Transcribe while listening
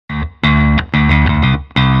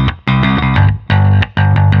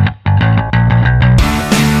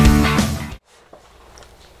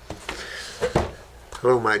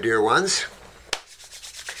Hello, my dear ones.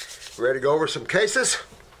 Ready to go over some cases?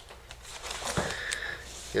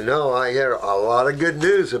 You know, I hear a lot of good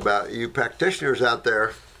news about you practitioners out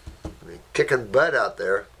there. Kicking butt out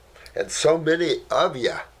there. And so many of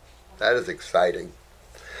you. That is exciting.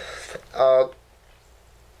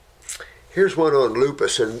 Here's one on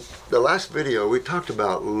lupus. In the last video, we talked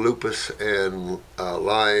about lupus and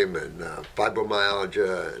Lyme and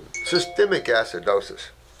fibromyalgia and systemic acidosis.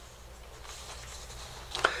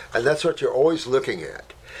 And that's what you're always looking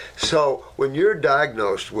at. So when you're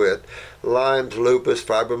diagnosed with Lyme's, lupus,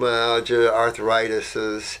 fibromyalgia, arthritis,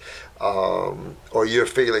 or you're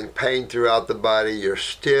feeling pain throughout the body, you're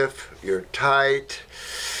stiff, you're tight,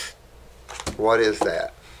 what is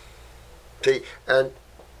that? See, and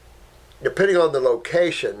depending on the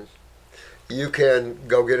location, you can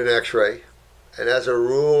go get an x-ray. And as a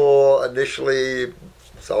rule, initially,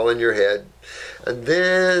 it's all in your head. And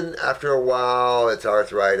then after a while, it's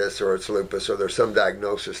arthritis or it's lupus or there's some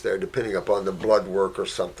diagnosis there depending upon the blood work or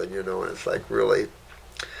something, you know. And it's like really,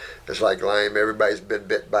 it's like Lyme. Everybody's been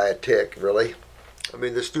bit by a tick, really. I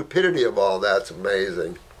mean, the stupidity of all that's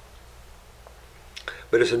amazing.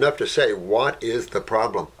 But it's enough to say, what is the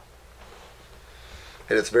problem?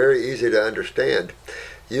 And it's very easy to understand.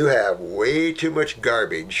 You have way too much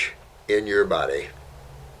garbage in your body.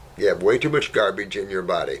 You have way too much garbage in your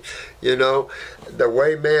body. You know, the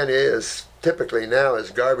way man is typically now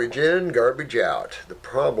is garbage in, garbage out. The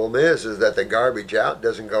problem is that the garbage out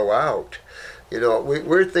doesn't go out. You know,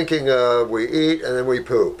 we're thinking of we eat and then we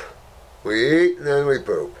poop. We eat and then we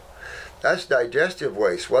poop. That's digestive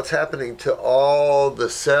waste. What's happening to all the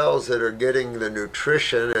cells that are getting the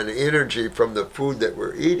nutrition and energy from the food that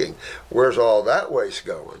we're eating? Where's all that waste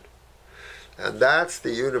going? And that's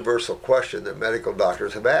the universal question that medical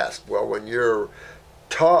doctors have asked. Well, when you're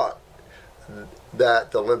taught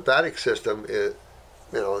that the lymphatic system is,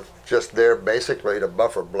 you know, just there basically to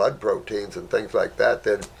buffer blood proteins and things like that,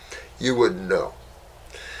 then you wouldn't know.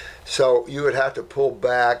 So you would have to pull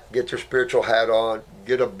back, get your spiritual hat on,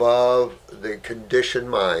 get above the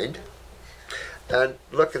conditioned mind, and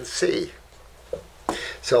look and see.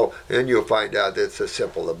 So then you'll find out that it's as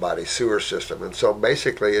simple, the body sewer system. And so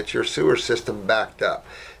basically it's your sewer system backed up.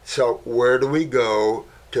 So where do we go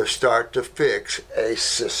to start to fix a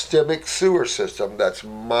systemic sewer system that's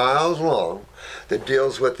miles long, that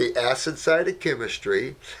deals with the acid side of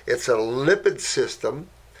chemistry? It's a lipid system.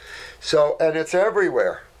 So, and it's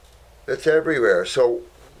everywhere. It's everywhere. So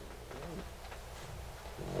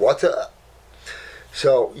what's up?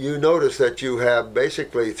 So you notice that you have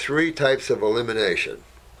basically three types of elimination.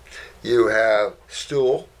 You have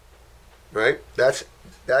stool, right? That's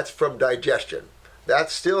from digestion.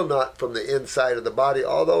 That's still not from the inside of the body,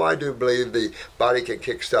 although I do believe the body can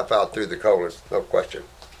kick stuff out through the colon, no question.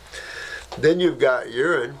 Then you've got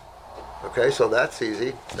urine. Okay, so that's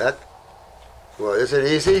easy. Well, is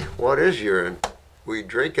it easy? What is urine? We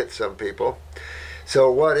drink it, some people. So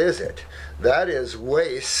what is it? That is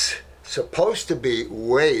waste, supposed to be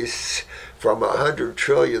waste from 100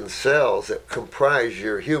 trillion cells that comprise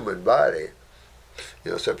your human body.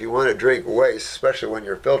 You know, so if you want to drink waste, especially when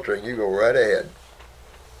you're filtering, you go right ahead.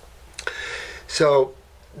 So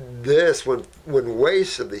this, when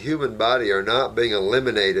wastes of the human body are not being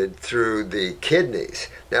eliminated through the kidneys.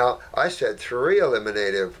 Now, I said 3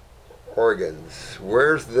 eliminative organs.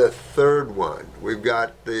 Where's the third one? We've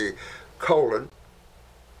got the colon.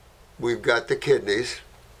 We've got the kidneys.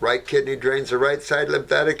 Right kidney drains the right side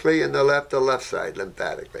lymphatically and the left side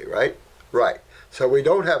lymphatically, right? Right. So we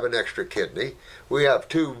don't have an extra kidney. We have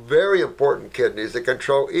 2 very important kidneys that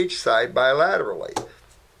control each side bilaterally,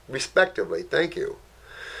 respectively. Thank you.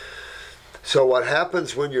 So what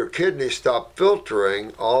happens when your kidneys stop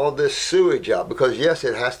filtering all this sewage out? Because yes,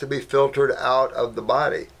 it has to be filtered out of the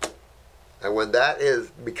body. And when that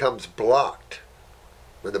becomes blocked,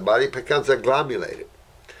 when the body becomes agglomerated,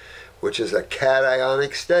 which is a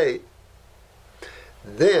cationic state,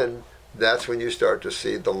 then that's when you start to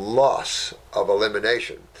see the loss of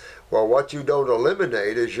elimination. Well, what you don't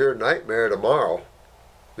eliminate is your nightmare tomorrow,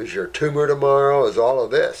 is your tumor tomorrow, is all of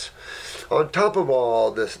this. On top of all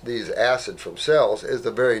these acids from cells is the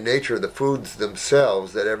very nature of the foods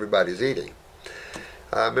themselves that everybody's eating.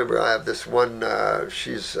 I remember I have this one,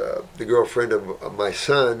 she's the girlfriend of my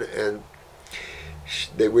son, and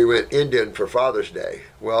we went Indian for Father's Day.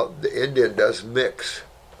 Well, the Indian does mix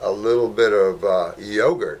a little bit of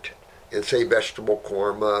yogurt in, say, vegetable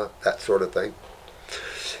korma, that sort of thing.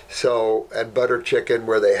 So, and butter chicken,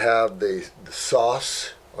 where they have the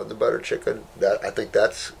sauce on the butter chicken, that I think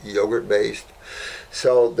that's yogurt based.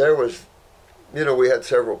 So there was, you know, we had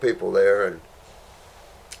several people there, and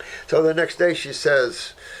So the next day she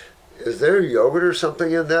says, is there yogurt or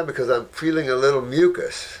something in that? Because I'm feeling a little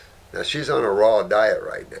mucus. Now she's on a raw diet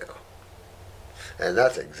right now. And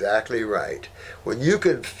that's exactly right. When you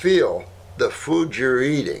can feel the food you're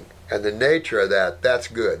eating and the nature of that, that's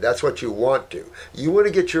good. That's what you want to. You want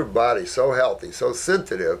to get your body so healthy, so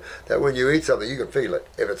sensitive, that when you eat something, you can feel it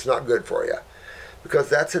if it's not good for you. Because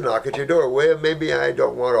that's a knock at your door. Well, maybe I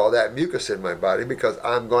don't want all that mucus in my body because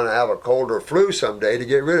I'm going to have a cold or flu someday to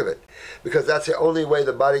get rid of it. Because that's the only way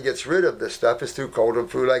the body gets rid of this stuff is through cold and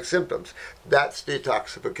flu-like symptoms. That's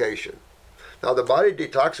detoxification. Now, the body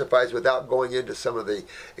detoxifies without going into some of the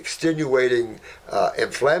extenuating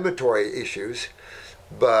inflammatory issues,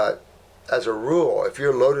 but as a rule, if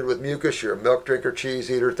you're loaded with mucus, you're a milk drinker,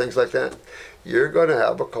 cheese eater, things like that, you're going to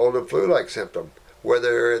have a cold and flu-like symptom.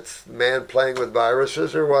 Whether it's man playing with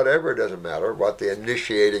viruses or whatever, it doesn't matter what the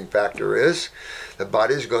initiating factor is. The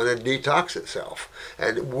body's going to detox itself.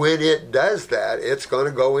 And when it does that, it's going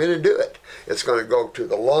to go in and do it. It's going to go to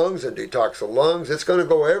the lungs and detox the lungs. It's going to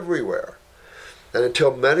go everywhere. And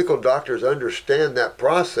until medical doctors understand that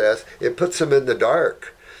process, it puts them in the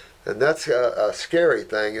dark. And that's a scary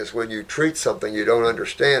thing, is when you treat something you don't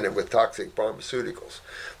understand it with toxic pharmaceuticals.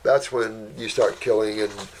 That's when you start killing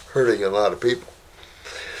and hurting a lot of people.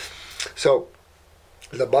 So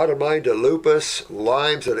the bottom line to lupus,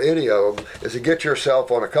 Lyme's, and any of them is to get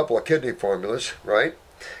yourself on a couple of kidney formulas, right?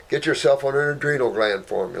 Get yourself on an adrenal gland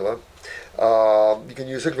formula. You can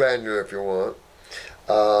use a glandular if you want.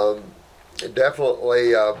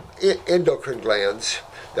 Definitely endocrine glands.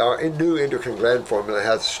 Our new endocrine gland formula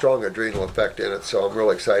has a strong adrenal effect in it, so I'm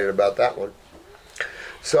really excited about that one.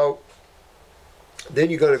 So then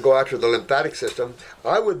you're going to go after the lymphatic system.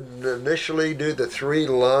 I would initially do the 3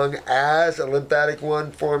 lung as a lymphatic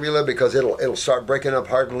one formula because it'll start breaking up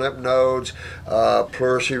hardened lymph nodes,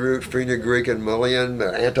 pleurisy root, fenugreek, and mullein.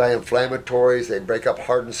 They're anti-inflammatories. They break up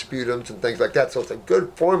hardened sputums and things like that. So it's a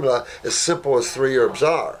good formula, as simple as 3 herbs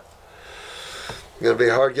are. It's going to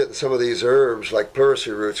be hard getting some of these herbs like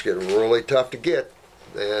pleurisy roots, getting really tough to get.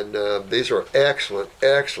 And these are excellent,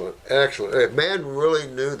 excellent, excellent. If man really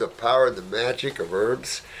knew the power and the magic of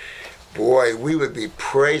herbs, boy, we would be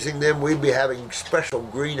praising them. We'd be having special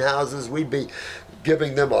greenhouses. We'd be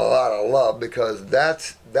giving them a lot of love, because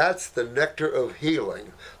that's the nectar of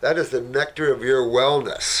healing. That is the nectar of your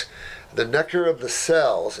wellness. The nectar of the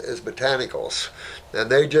cells is botanicals,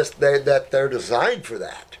 and they're designed for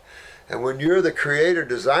that. And when you're the creator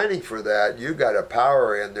designing for that, you've got a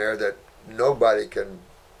power in there that nobody can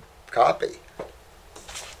copy.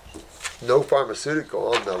 No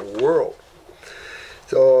pharmaceutical on the world.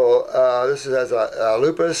 So this has a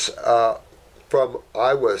lupus from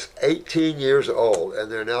I was 18 years old,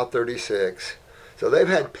 and they're now 36. So they've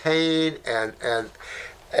had pain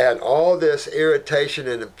and all this irritation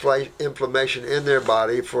and inflammation in their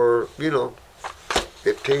body for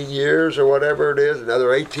 15 years or whatever it is,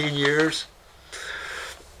 another 18 years.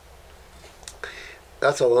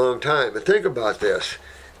 That's a long time. And think about this.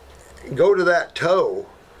 Go to that toe,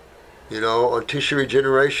 on tissue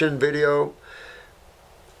regeneration video.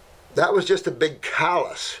 That was just a big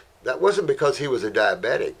callus. That wasn't because he was a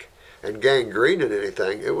diabetic and gangrene and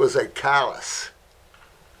anything. It was a callus.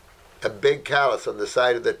 A big callus on the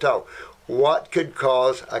side of the toe. What could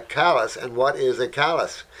cause a callus, and what is a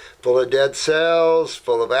callus? Full of dead cells,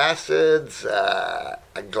 full of acids,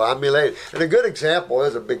 agglomerated. And a good example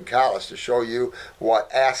is a big callus to show you what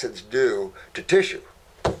acids do to tissue,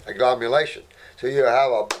 agglomeration. So you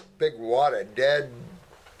have a big wad of dead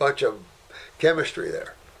bunch of chemistry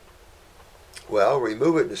there. Well,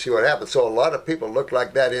 remove it and see what happens. So a lot of people look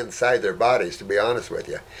like that inside their bodies, to be honest with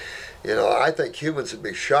you. I think humans would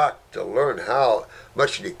be shocked to learn how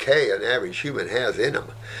much decay an average human has in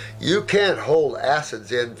them. You can't hold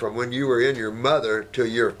acids in from when you were in your mother till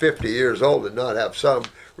you're 50 years old and not have some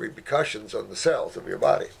repercussions on the cells of your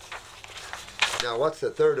body. Now, what's the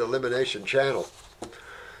third elimination channel?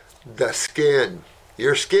 The skin.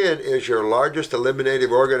 Your skin is your largest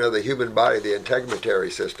eliminative organ of the human body, the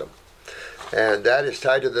integumentary system. And that is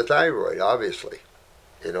tied to the thyroid, obviously.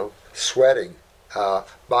 Sweating.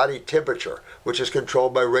 Body temperature, which is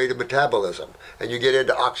controlled by rate of metabolism, and you get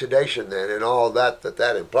into oxidation then and all that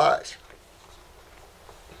implies.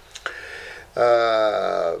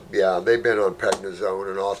 They've been on prednisone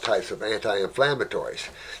and all types of anti-inflammatories.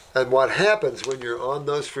 And what happens when you're on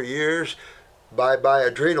those for years? Bye-bye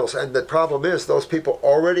adrenals. And the problem is those people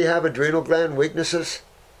already have adrenal gland weaknesses.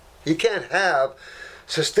 You can't have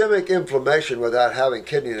systemic inflammation without having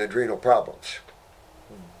kidney and adrenal problems.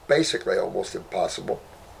 Basically almost impossible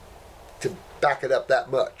to back it up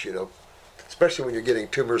that much, especially when you're getting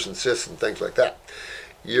tumors and cysts and things like that.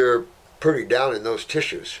 you're pretty down in those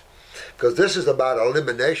tissues. Because this is about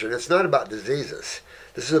elimination. It's not about diseases.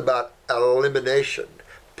 This is about elimination,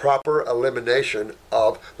 proper elimination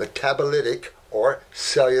of metabolitic or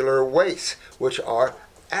cellular waste, which are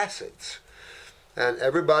acids. And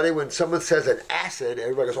everybody, when someone says an acid,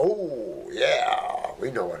 everybody goes, oh, yeah,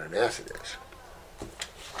 we know what an acid is.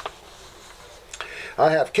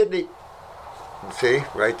 I have kidney, see,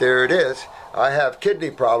 right there it is. I have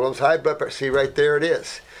kidney problems, high blood pressure, see, right there it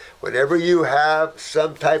is. Whenever you have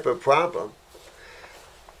some type of problem,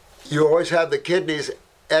 you always have the kidneys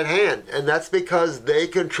at hand, and that's because they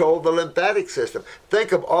control the lymphatic system.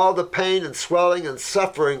 Think of all the pain and swelling and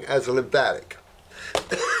suffering as a lymphatic.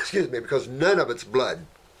 Excuse me, because none of it's blood.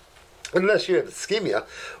 Unless you have ischemia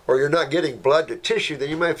or you're not getting blood to tissue, then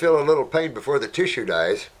you might feel a little pain before the tissue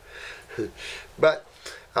dies. But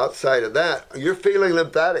outside of that, you're feeling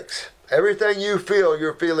lymphatics. Everything you feel,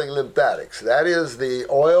 you're feeling lymphatics. That is the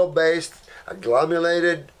oil-based,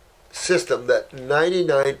 agglomerated system that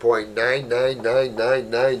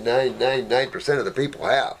 99.9999999% of the people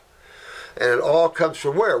have. And it all comes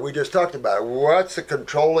from where? We just talked about it. What's the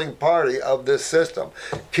controlling party of this system?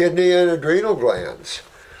 Kidney and adrenal glands.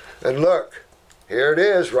 And look, here it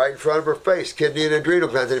is right in front of her face, kidney and adrenal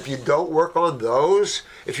glands. And if you don't work on those,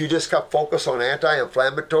 if you just focus on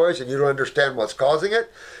anti-inflammatories and you don't understand what's causing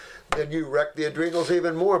it, then you wreck the adrenals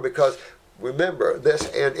even more, because remember this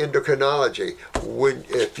and endocrinology,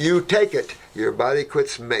 if you take it, your body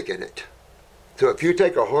quits making it. So if you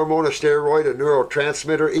take a hormone, a steroid, a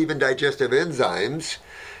neurotransmitter, even digestive enzymes,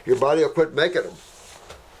 your body will quit making them.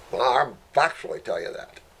 Well, I'll factually tell you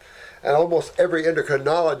that. And almost every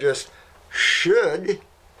endocrinologist should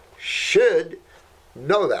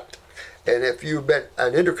know that. And if you've been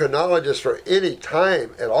an endocrinologist for any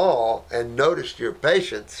time at all and noticed your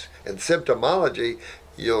patients and symptomology,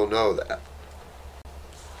 you'll know that.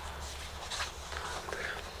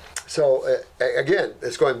 So again,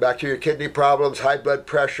 it's going back to your kidney problems, high blood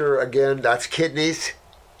pressure. Again, that's kidneys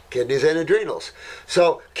and adrenals.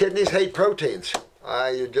 So kidneys hate proteins.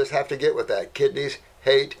 You just have to get with that. Kidneys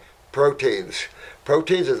hate proteins.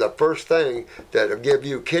 Proteins is the first thing that'll give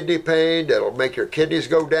you kidney pain, that'll make your kidneys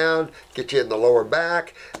go down, get you in the lower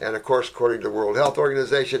back, and of course, according to the World Health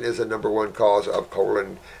Organization, is the #1 cause of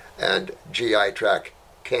colon and GI tract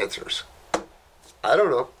cancers. I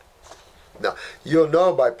don't know. Now, you'll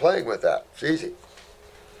know by playing with that. It's easy.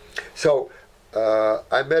 So,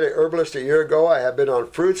 I met an herbalist a year ago. I have been on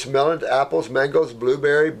fruits, melons, apples, mangoes,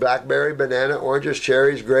 blueberry, blackberry, banana, oranges,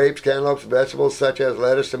 cherries, grapes, cantaloupes, vegetables such as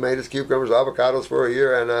lettuce, tomatoes, cucumbers, avocados for a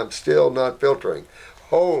year, and I'm still not filtering.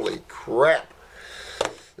 Holy crap.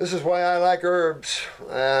 This is why I like herbs.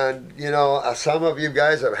 And, you know, some of you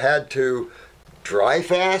guys have had to dry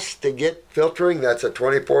fast to get filtering. That's a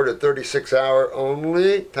 24 to 36 hour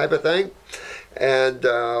only type of thing. And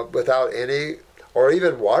without any, or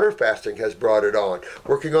even water fasting has brought it on.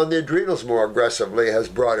 Working on the adrenals more aggressively has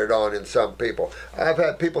brought it on in some people. I've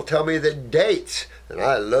had people tell me that dates, and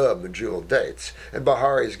I love medjool dates, and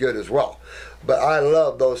Bahari is good as well. But I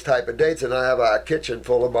love those type of dates, and I have a kitchen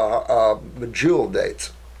full of medjool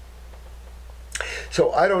dates.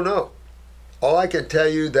 So I don't know. All I can tell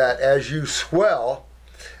you that as you swell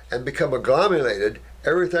and become agglomerated,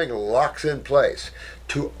 everything locks in place.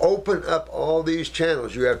 To open up all these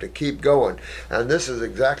channels, you have to keep going. And this is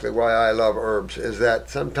exactly why I love herbs, is that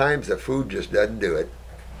sometimes the food just doesn't do it.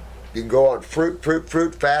 You can go on fruit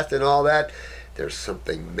fast and all that. There's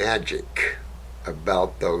something magic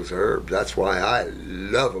about those herbs. That's why I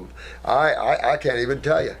love them. I can't even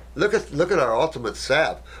tell you. Look at our ultimate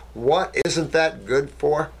salve. What isn't that good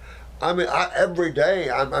for? I mean, every day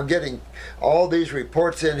I'm getting all these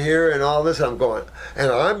reports in here and all this. I'm going,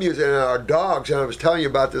 and I'm using our dogs. And I was telling you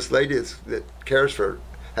about this lady that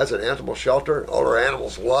has an animal shelter. All her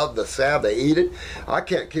animals love the salve. They eat it. I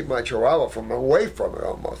can't keep my Chihuahua away from it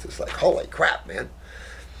almost. It's like, holy crap, man.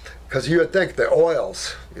 Because you would think the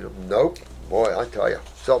oils, nope. Boy, I tell you.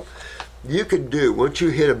 So you can do, once you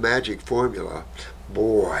hit a magic formula,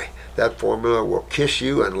 boy, that formula will kiss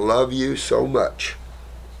you and love you so much.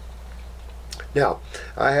 Now,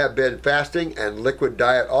 I have been fasting and liquid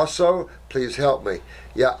diet also. Please help me.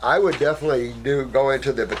 Yeah, I would definitely go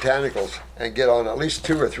into the botanicals and get on at least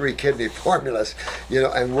 2 or 3 kidney formulas,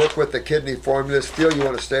 and work with the kidney formulas. Still, you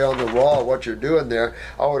want to stay on the raw of what you're doing there.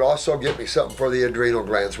 I would also get me something for the adrenal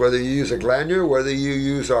glands, whether you use a glandular, whether you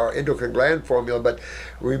use our endocrine gland formula. But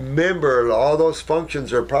remember, all those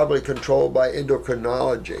functions are probably controlled by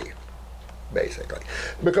endocrinology, basically.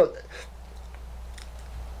 Because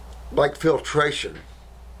like filtration,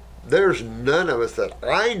 there's none of us that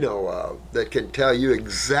I know of that can tell you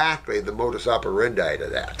exactly the modus operandi to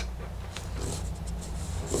that.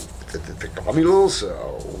 The glomerules,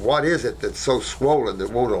 what is it that's so swollen that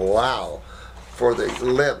won't allow for the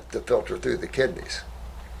lymph to filter through the kidneys?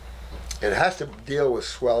 It has to deal with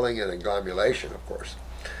swelling and agglomeration, of course,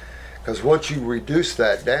 because once you reduce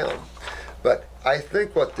that down. But I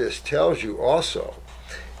think what this tells you also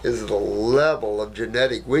is the level of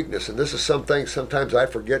genetic weakness, and this is something sometimes I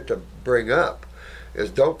forget to bring up, is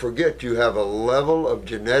don't forget you have a level of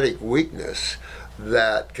genetic weakness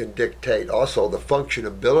that can dictate also the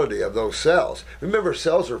functionability of those cells. Remember,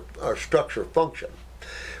 cells are structure function.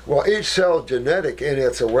 Well, each cell is genetic in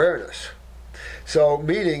its awareness. So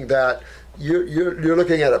meaning that you're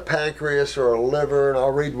looking at a pancreas or a liver, and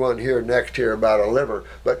I'll read one here next here about a liver,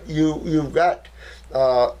 but you've got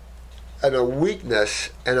a weakness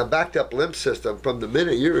and a backed up lymph system from the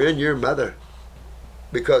minute you're in your mother,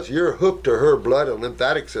 because you're hooked to her blood and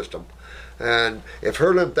lymphatic system. And if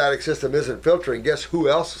her lymphatic system isn't filtering, guess who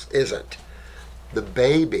else isn't? The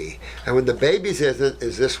baby. And when the baby's isn't,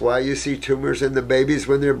 is this why you see tumors in the babies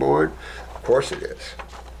when they're born? Of course it is.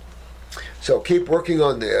 So keep working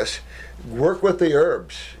on this. Work with the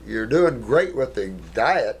herbs. You're doing great with the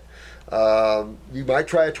diet. You might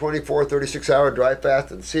try a 24, 36-hour dry fast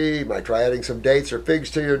and see. You might try adding some dates or figs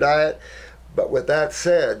to your diet. But with that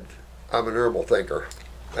said, I'm an herbal thinker.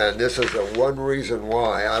 And this is the one reason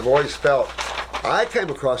why I've always felt I came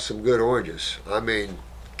across some good oranges. I mean,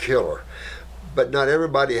 killer. But not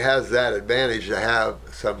everybody has that advantage to have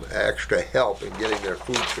some extra help in getting their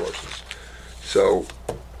food sources. So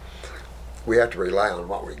we have to rely on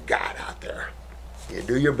what we got out there. You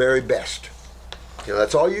do your very best. You know,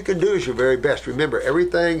 that's all you can do is your very best. Remember,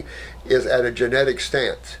 everything is at a genetic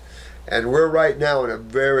stance. And we're right now in a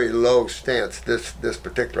very low stance, this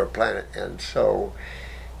particular planet. And so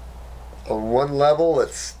on one level,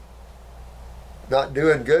 it's not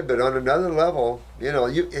doing good, but on another level, you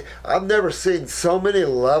know, I've never seen so many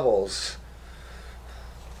levels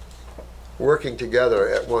working together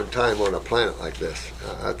at one time on a planet like this.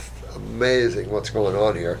 It's amazing what's going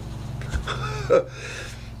on here.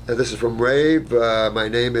 This is from Rave. My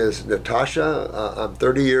name is Natasha. I'm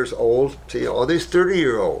 30 years old. See, all these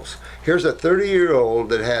 30-year-olds. Here's a 30-year-old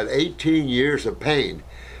that had 18 years of pain.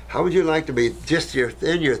 How would you like to be just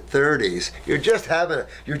in your 30s? You're just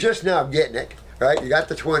now getting it, right? You got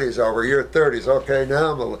the 20s over, you're 30s. Okay,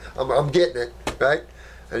 now I'm getting it, right?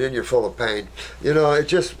 And then you're full of pain. You know, it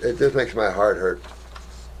just makes my heart hurt.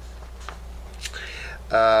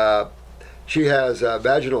 She has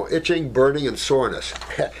vaginal itching, burning, and soreness.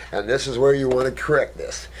 And this is where you want to correct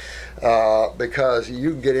this. Because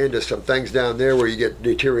you can get into some things down there where you get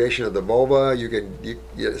deterioration of the vulva.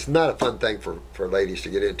 It's not a fun thing for ladies to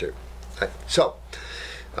get into. So,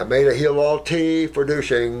 I made a Heal All tea for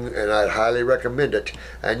douching, and I'd highly recommend it.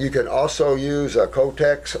 And you can also use a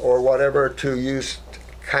Kotex or whatever to use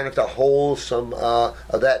kind of to hold some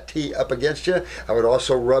of that tea up against you. I would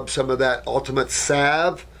also rub some of that Ultimate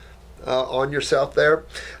Salve on yourself there.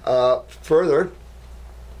 Further,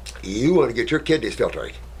 you want to get your kidneys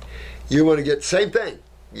filtering. You want to get, same thing.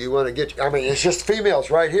 You want to get, I mean, it's just females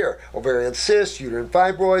right here. Ovarian cysts, uterine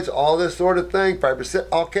fibroids, all this sort of thing, fibrocyst,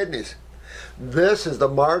 all kidneys. This is the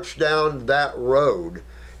march down that road,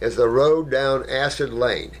 is the road down acid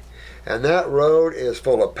lane. And that road is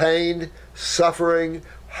full of pain, suffering,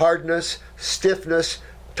 hardness, stiffness,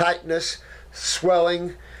 tightness,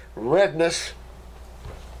 swelling, redness.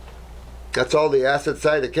 That's all the acid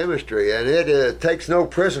side of chemistry, and it takes no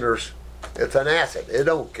prisoners. It's an acid. It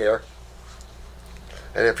don't care.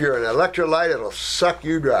 And if you're an electrolyte, it'll suck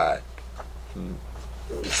you dry.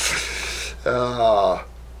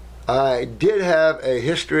 I did have a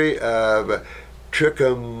history of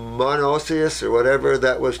trichomoniasis or whatever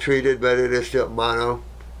that was treated, but it is still mono.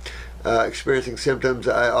 Experiencing symptoms.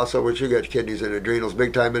 I also, which you got kidneys and adrenals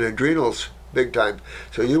big time, and adrenals big time.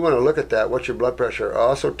 So you want to look at that. What's your blood pressure? I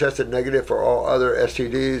also tested negative for all other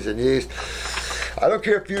STDs and yeast. I don't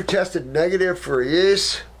care if you tested negative for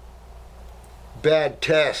yeast. Bad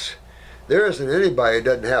tests. There isn't anybody that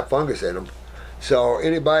doesn't have fungus in them. So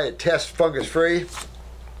anybody that tests fungus free,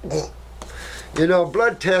 you know,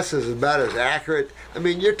 blood test is about as accurate. I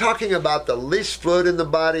mean, you're talking about the least fluid in the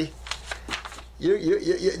body.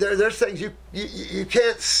 There's things you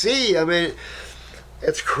can't see. I mean,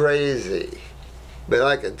 it's crazy. But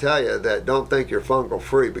I can tell you that don't think you're fungal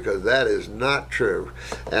free, because that is not true.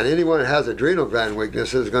 And anyone that has adrenal gland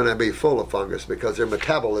weakness is going to be full of fungus because their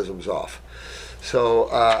metabolism's off. So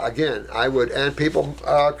again, I would, and people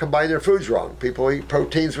combine their foods wrong. People eat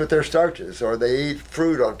proteins with their starches, or they eat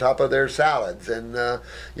fruit on top of their salads, and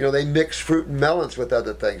they mix fruit and melons with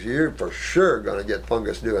other things. You're for sure going to get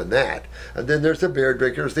fungus doing that. And then there's the beer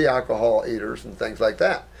drinkers, the alcohol eaters, and things like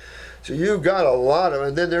that. So you've got a lot of,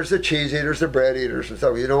 and then there's the cheese eaters, the bread eaters, and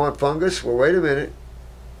stuff. You don't want fungus? Well, wait a minute.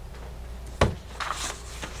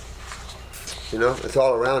 It's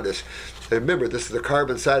all around us. And remember, this is the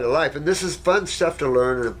carbon side of life, and this is fun stuff to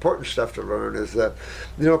learn and important stuff to learn. Is that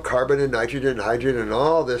carbon and nitrogen, and hydrogen, and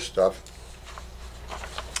all this stuff.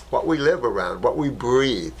 What we live around, what we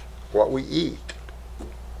breathe, what we eat.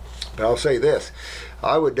 But I'll say this: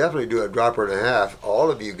 I would definitely do a dropper and a half, all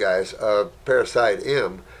of you guys, of Parasite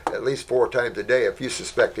M at least 4 times a day if you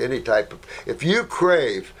suspect any type of. If you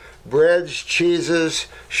crave breads, cheeses,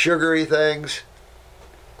 sugary things.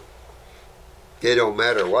 It don't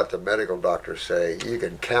matter what the medical doctors say. You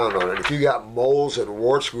can count on it. If you got moles and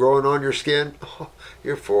warts growing on your skin,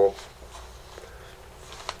 you're full.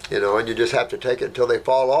 And you just have to take it until they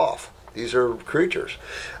fall off. These are creatures.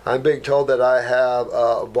 I'm being told that I have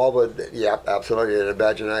vulva, yeah, absolutely, and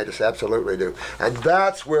vaginitis, absolutely do. And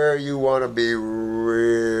that's where you want to be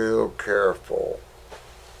real careful.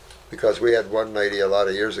 Because we had one lady a lot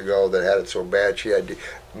of years ago that had it so bad she had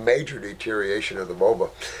major deterioration of the vulva.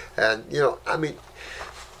 And,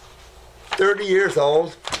 30 years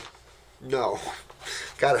old, no.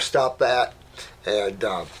 Got to stop that. And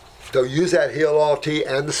they'll use that Heal All tea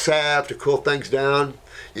and the salve to cool things down.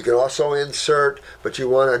 You can also insert, but you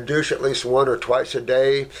want to douche at least 1 or twice a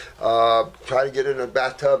day. Try to get in a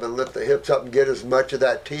bathtub and lift the hips up and get as much of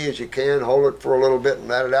that tea as you can. Hold it for a little bit and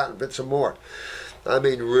let it out and get some more.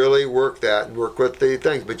 Really work that and work with the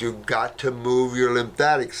things. But you've got to move your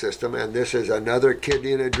lymphatic system, and this is another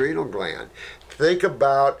kidney and adrenal gland. Think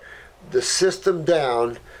about the system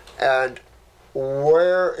down and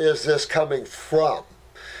where is this coming from?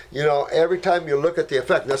 Every time you look at the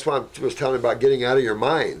effect, and that's why I was telling you about getting out of your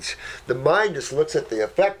minds. The mind just looks at the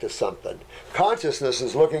effect of something. Consciousness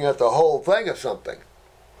is looking at the whole thing of something.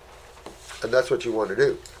 And that's what you want to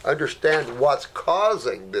do. Understand what's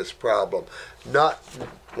causing this problem, not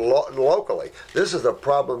locally. This is a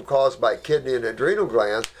problem caused by kidney and adrenal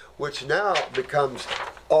glands, which now becomes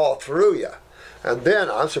all through you. And then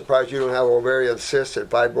I'm surprised you don't have ovarian cysts and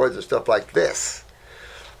fibroids and stuff like this.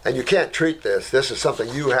 And you can't treat this. This is something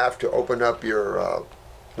you have to open up your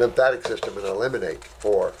lymphatic system and eliminate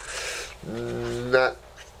for. Not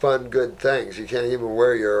fun, good things. You can't even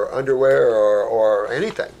wear your underwear or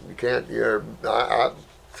anything. You can't.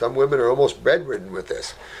 Some women are almost bedridden with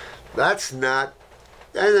this. That's not.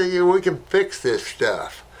 We can fix this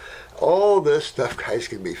stuff. All this stuff, guys,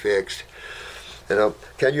 can be fixed.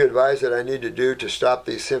 Can you advise what I need to do to stop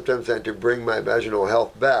these symptoms and to bring my vaginal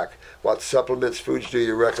health back? What supplements, foods do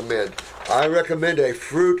you recommend? I recommend a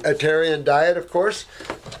fruitarian diet, of course.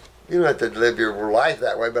 You don't have to live your life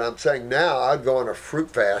that way, but I'm saying now I'd go on a fruit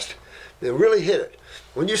fast and really hit it.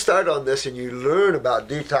 When you start on this and you learn about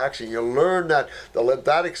detoxing, you learn that the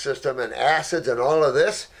lymphatic system and acids and all of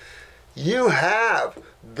this, you have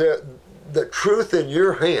the truth in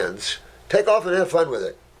your hands. Take off and have fun with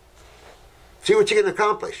it. See what you can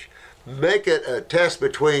accomplish. Make it a test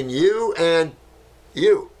between you and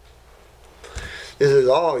you. This is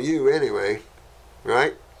all you anyway,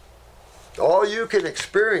 right? All you can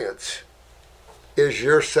experience is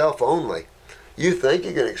yourself only. You think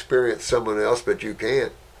you can experience someone else, but you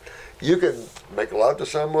can't. You can make love to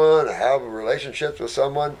someone, have relationships with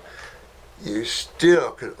someone. You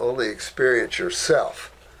still can only experience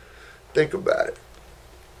yourself. Think about it.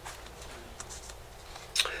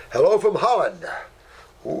 Hello from Holland.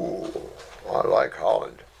 Ooh, I like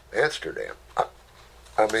Holland. Amsterdam.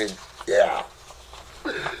 Yeah.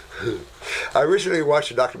 I recently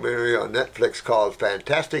watched a documentary on Netflix called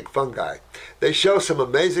Fantastic Fungi. They show some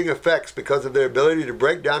amazing effects because of their ability to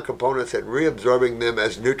break down components and reabsorbing them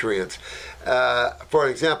as nutrients. For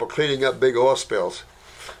example, cleaning up big oil spills.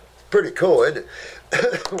 Pretty cool, isn't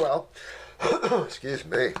it? Well, excuse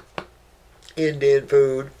me. Indian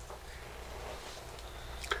food.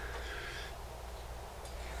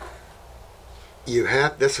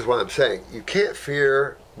 This is what I'm saying. You can't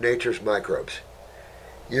fear nature's microbes.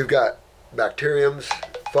 You've got bacteriums,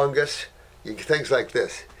 fungus, things like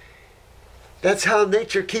this. That's how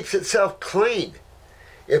nature keeps itself clean.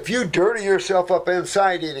 If you dirty yourself up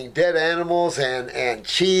inside eating dead animals and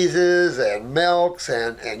cheeses and milks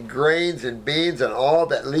and grains and beans and all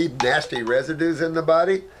that leave nasty residues in the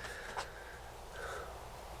body,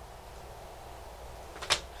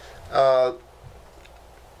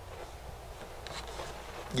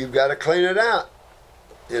 you've got to clean it out.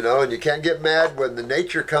 And you can't get mad when the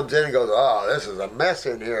nature comes in and goes, oh, this is a mess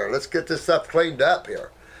in here. Let's get this stuff cleaned up here.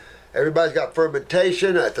 Everybody's got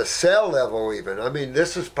fermentation at the cell level even. I mean,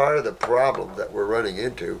 this is part of the problem that we're running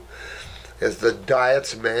into, is the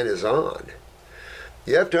diets man is on.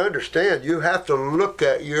 You have to understand, you have to look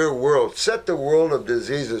at your world. Set the world of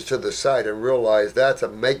diseases to the side and realize that's a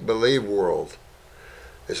make-believe world.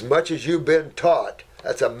 As much as you've been taught,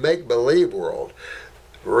 that's a make-believe world.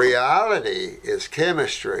 Reality is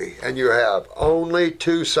chemistry, and you have only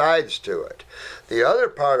two sides to it. The other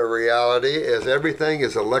part of reality is everything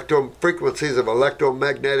is frequencies of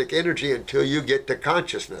electromagnetic energy until you get to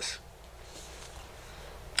consciousness.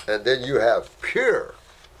 And then you have pure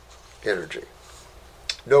energy.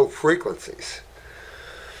 No frequencies.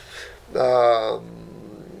 But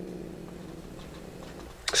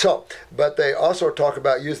they also talk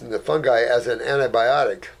about using the fungi as an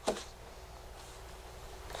antibiotic.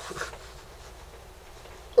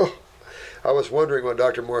 I was wondering what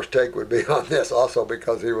Dr. Moore's take would be on this also,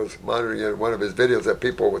 because he was monitoring in one of his videos that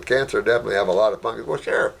people with cancer definitely have a lot of fungus. Well,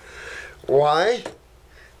 sure. Why?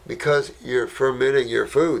 Because you're fermenting your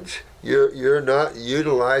foods. You're not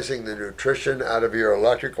utilizing the nutrition out of your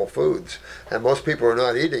electrical foods. And most people are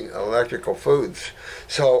not eating electrical foods.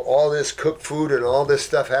 So all this cooked food and all this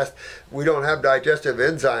stuff we don't have digestive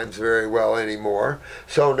enzymes very well anymore.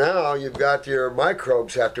 So now you've got your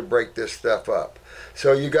microbes have to break this stuff up.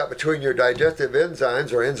 So you got between your digestive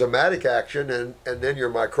enzymes or enzymatic action and then your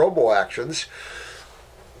microbial actions,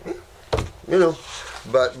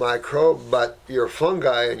 but your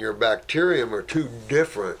fungi and your bacterium are two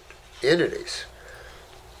different entities.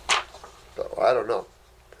 So I don't know.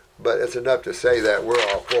 But it's enough to say that we're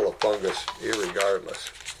all full of fungus irregardless.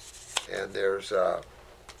 And there's, you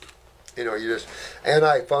just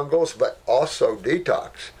antifungals, but also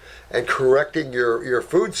detox. And correcting your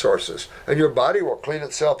food sources. And your body will clean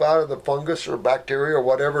itself out of the fungus or bacteria or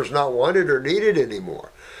whatever's not wanted or needed anymore.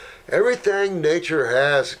 Everything nature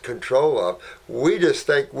has control of, we just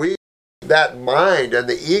think that mind and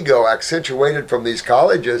the ego accentuated from these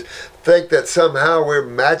colleges think that somehow we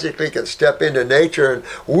magically can step into nature and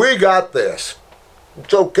we got this.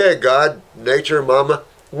 It's okay, God, nature, mama,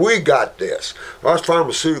 we got this. Us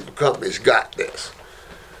pharmaceutical companies got this.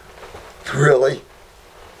 Really?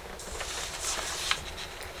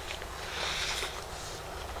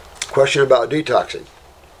 Question about detoxing.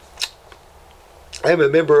 I am a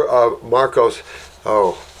member of Marcos.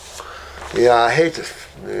 I hate to.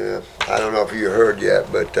 I don't know if you heard yet,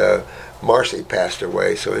 but Marcy passed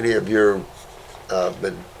away. So any of you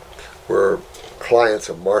were clients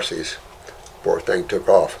of Marcy's, poor thing took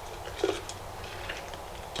off.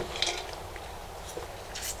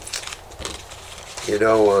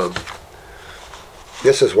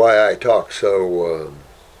 This is why I talk so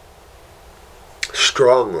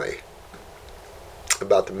strongly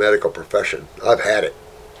about the medical profession. I've had it.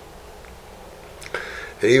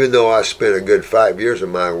 And even though I spent a good 5 years of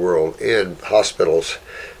my world in hospitals,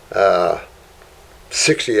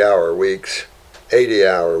 60-hour weeks,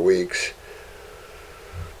 80-hour weeks,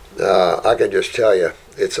 I can just tell you,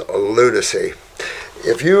 it's a lunacy.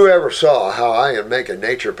 If you ever saw how I make a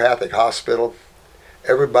naturopathic hospital,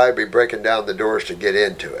 everybody would be breaking down the doors to get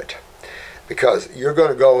into it. Because you're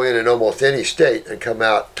going to go in almost any state and come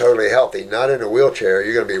out totally healthy, not in a wheelchair.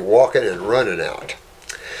 You're going to be walking and running out.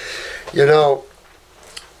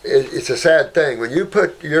 It's a sad thing. When you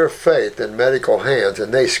put your faith in medical hands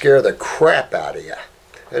and they scare the crap out of you.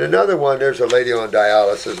 And another one, there's a lady on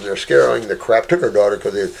dialysis and they're scaring the crap. Took her daughter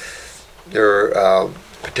because their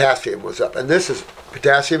potassium was up. And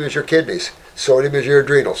potassium is your kidneys. Sodium is your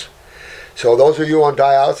adrenals. So those of you on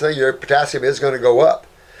dialysis, your potassium is going to go up.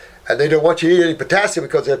 And they don't want you to eat any potassium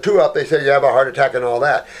because they're too up. They say you have a heart attack and all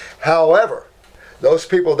that. However, those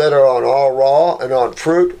people that are on all raw and on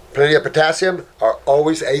fruit, plenty of potassium, are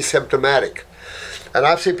always asymptomatic. And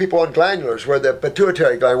I've seen people on glandulars where the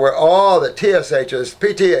pituitary gland, where all the TSHs,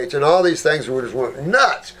 PTH, and all these things were just went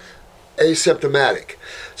nuts, asymptomatic.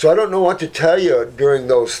 So I don't know what to tell you during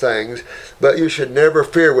those things, but you should never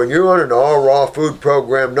fear. When you're on an all raw food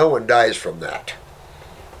program, no one dies from that,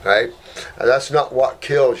 right? And that's not what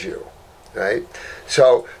kills you, right?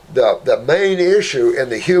 So the main issue in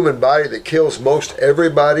the human body that kills most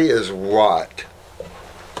everybody is what?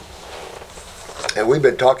 And we've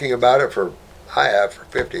been talking about it for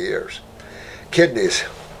 50 years. Kidneys.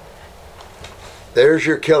 There's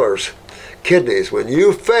your killers. Kidneys. When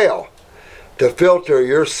you fail to filter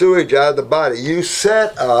your sewage out of the body, you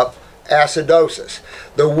set up acidosis.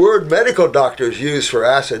 The word medical doctors use for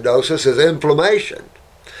acidosis is inflammation.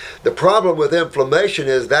 The problem with inflammation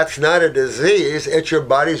is that's not a disease, it's your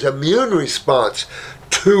body's immune response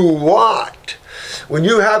To what? When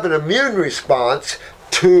you have an immune response,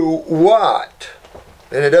 to what?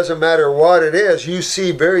 And it doesn't matter what it is, you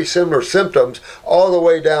see very similar symptoms all the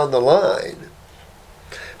way down the line.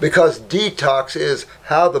 Because detox is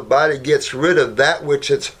how the body gets rid of that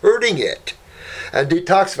which is hurting it. And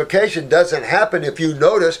detoxification doesn't happen, if you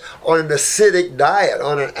notice, on an acidic diet,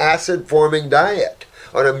 on an acid-forming diet,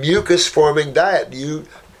 on a mucus-forming diet.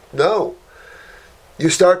 No. You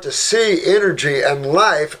start to see energy and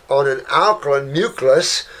life on an alkaline,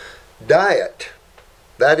 mucus diet.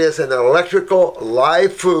 That is an electrical,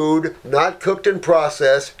 live food, not cooked and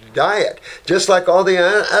processed diet, just like all the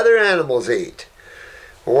other animals eat.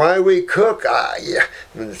 Why we cook? I'm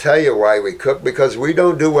going to tell you why we cook, because we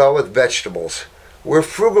don't do well with vegetables. We're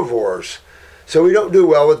frugivores, so we don't do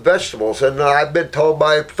well with vegetables. And I've been told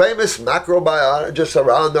by famous macrobiologists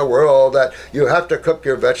around the world that you have to cook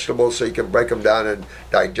your vegetables so you can break them down and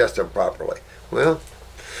digest them properly. Well,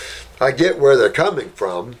 I get where they're coming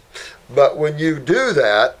from, but when you do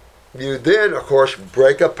that, you then, of course,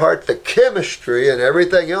 break apart the chemistry and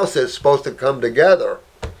everything else that's supposed to come together.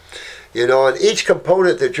 You know, and each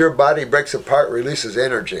component that your body breaks apart releases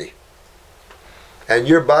energy. And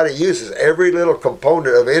your body uses every little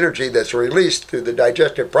component of energy that's released through the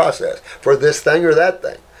digestive process for this thing or that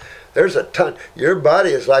thing. There's a ton. Your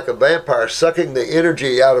body is like a vampire sucking the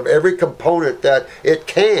energy out of every component that it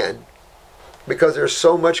can, because there's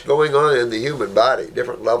so much going on in the human body,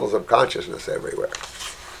 different levels of consciousness everywhere.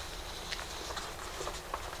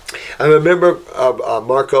 I'm a member of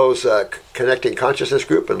Marco's Connecting Consciousness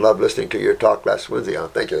group and loved listening to your talk last Wednesday on.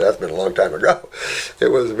 Thank you. That's been a long time ago. It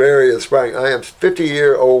was very inspiring. I am a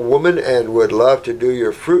 50-year-old woman and would love to do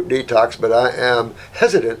your fruit detox, but I am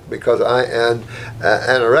hesitant because I am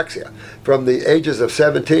anorexia. From the ages of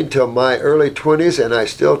 17 till my early 20s, and I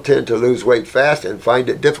still tend to lose weight fast and find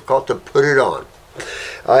it difficult to put it on.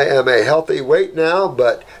 I am a healthy weight now,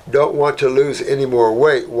 but don't want to lose any more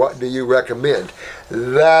weight. What do you recommend?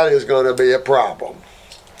 That is going to be a problem.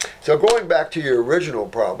 So going back to your original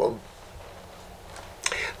problem,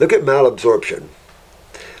 look at malabsorption.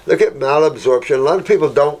 Look at malabsorption. A lot of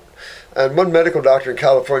people don't. And one medical doctor in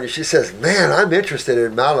California, she says, man, I'm interested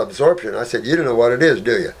in malabsorption. I said, you don't know what it is,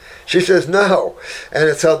 do you? She says, no.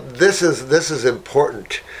 And so this is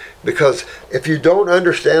important. Because if you don't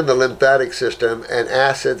understand the lymphatic system and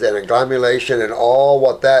acids and agglomulation and all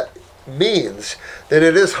what that means, then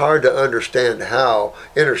it is hard to understand how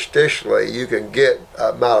interstitially you can get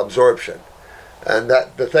malabsorption. And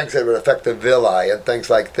that the things that would affect the villi and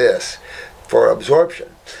things like this for absorption.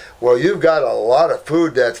 Well, you've got a lot of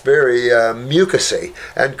food that's very mucousy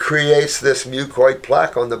and creates this mucoid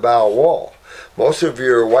plaque on the bowel wall. Most of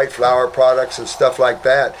your white flour products and stuff like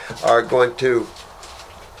that are going to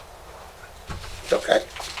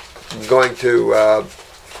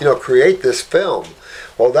create this film.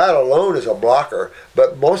 Well, that alone is a blocker,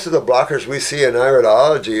 but most of the blockers we see in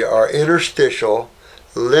iridology are interstitial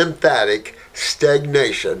lymphatic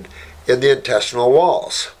stagnation in the intestinal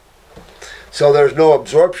walls. So there's no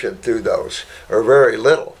absorption through those, or very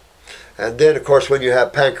little. And then, of course, when you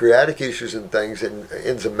have pancreatic issues and things and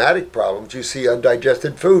enzymatic problems, you see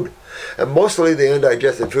undigested food. And mostly the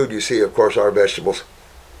undigested food you see, of course, are vegetables.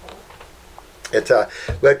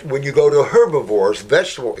 But when you go to herbivores,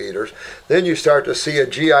 vegetable eaters, then you start to see a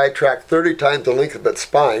GI tract 30 times the length of its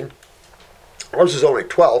spine. Ours is only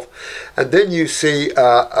 12. And then you see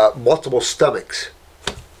multiple stomachs.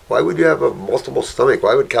 Why would you have a multiple stomach?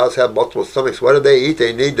 Why would cows have multiple stomachs? What do they eat?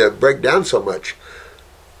 They need to break down so much.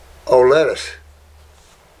 Oh, lettuce.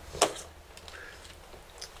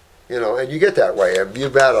 You know, and you get that way. If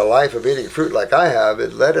you've had a life of eating fruit like I have,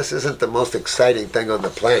 lettuce isn't the most exciting thing on the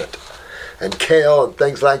planet. And kale and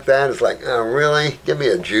things like that, it's like, oh, really? Give me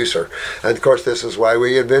a juicer. And of course, this is why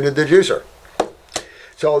we invented the juicer.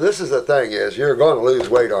 So this is the thing is, you're going to lose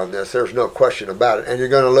weight on this. There's no question about it. And you're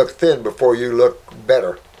going to look thin before you look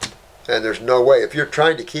better. And there's no way. If you're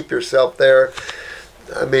trying to keep yourself there,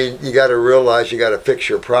 I mean, you got to realize you got to fix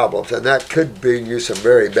your problems. And that could bring you some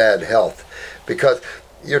very bad health. Because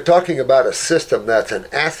you're talking about a system that's an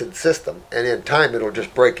acid system, and in time it'll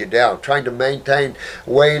just break you down. Trying to maintain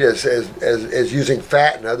weight is using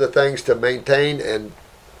fat and other things to maintain, and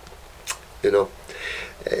you know,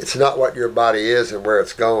 it's not what your body is and where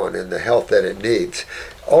it's going and the health that it needs.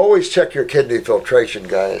 Always check your kidney filtration,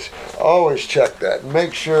 guys. Always check that.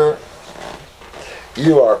 Make sure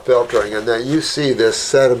you are filtering and that you see this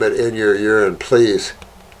sediment in your urine, please.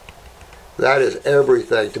 That is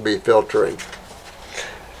everything to be filtering.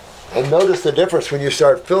 And notice the difference when you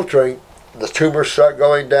start filtering. The tumors start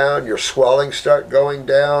going down, your swelling start going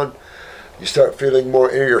down, You start feeling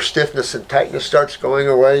more, your stiffness and tightness starts going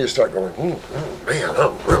away. You start going, man,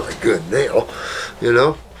 I'm really good now, you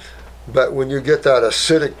know. But when you get that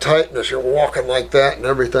acidic tightness, you're walking like that and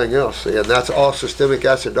everything else. See, and that's all systemic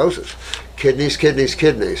acidosis. Kidneys, kidneys,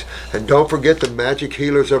 kidneys. And don't forget the magic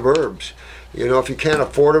healers of herbs. You know, if you can't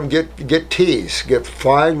afford them, get teas.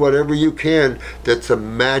 Find whatever you can that's the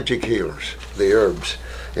magic healers, the herbs.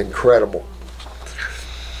 Incredible.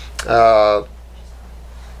 Yeah,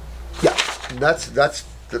 that's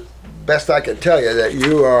the best I can tell you, that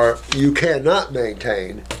you cannot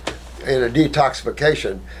maintain in a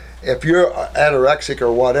detoxification if you're anorexic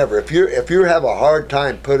or whatever. If you have a hard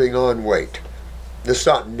time putting on weight, let's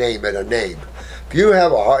not name it a name.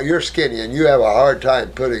 If you're skinny and you have a hard time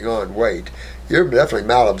putting on weight, you're definitely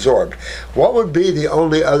malabsorbed. What would be the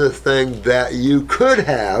only other thing that you could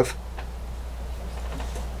have?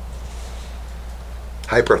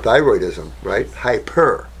 Hyperthyroidism, right?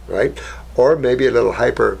 Right? Or maybe a little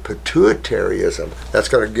hyperpituitaryism. That's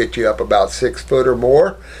going to get you up about 6 foot or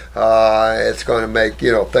more. It's going to make,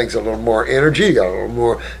 things a little more energy, a little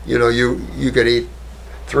more, you can eat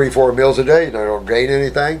 3-4 meals a day and you don't gain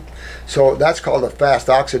anything. So that's called a fast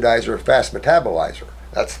oxidizer, fast metabolizer.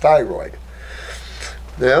 That's thyroid.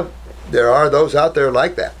 Yeah, there are those out there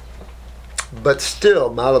like that. But still,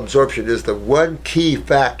 malabsorption is the one key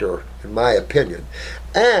factor, in my opinion.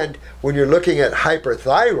 And when you're looking at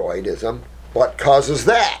hyperthyroidism, what causes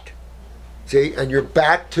that? See, and you're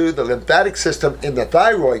back to the lymphatic system in the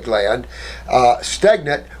thyroid gland,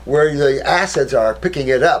 stagnant, where the acids are picking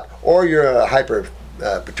it up, or you're a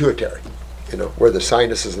hyperpituitary, where the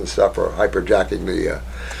sinuses and stuff are hyperjacking the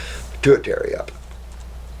pituitary up.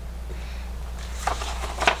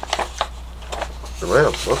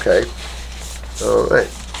 Well, okay. All right.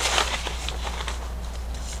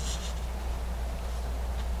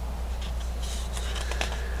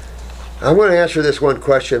 I'm going to answer this one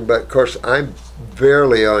question, but of course I'm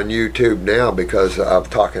barely on YouTube now because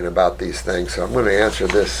of talking about these things. So I'm going to answer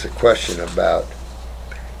this question about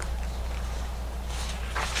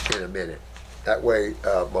in a minute. That way,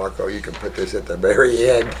 Marco, you can put this at the very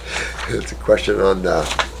end. It's a question on God.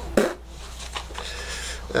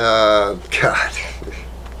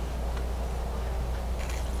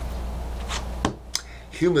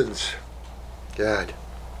 Humans. God.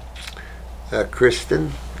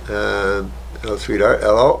 Kristen. Hello, sweetheart.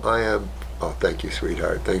 Hello, thank you,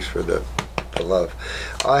 sweetheart. Thanks for the love.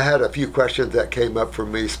 I had a few questions that came up for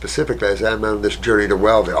me specifically as I'm on this journey to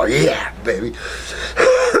Wellville. Oh, yeah, baby.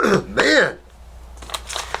 Man,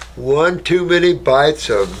 one too many bites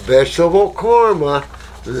of vegetable korma.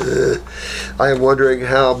 I am wondering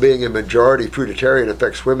how being a majority fruitarian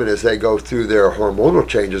affects women as they go through their hormonal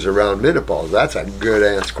changes around menopause. That's a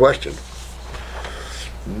good question.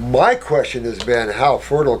 My question has been, how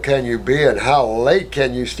fertile can you be and how late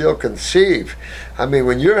can you still conceive? I mean,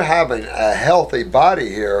 when you're having a healthy body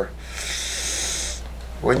here,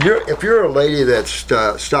 if you're a lady that's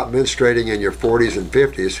stopped menstruating in your 40s and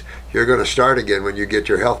 50s, you're going to start again when you get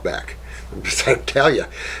your health back. I'm just trying to tell you.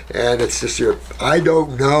 And it's just I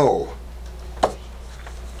don't know.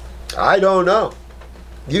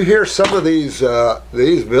 You hear some of these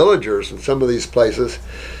villagers in some of these places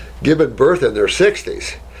giving birth in their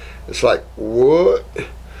 60s. It's like, what?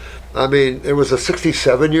 I mean, there was a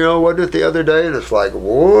 67-year-old, wasn't it, the other day? And it's like,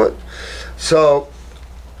 what? So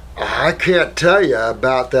I can't tell you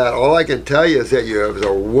about that. All I can tell you is that you, as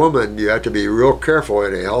a woman, you have to be real careful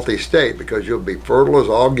in a healthy state because you'll be fertile as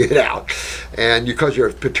all get out. And because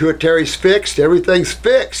your pituitary's fixed, everything's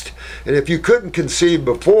fixed. And if you couldn't conceive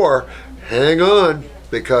before, hang on,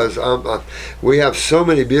 because we have so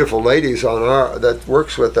many beautiful ladies that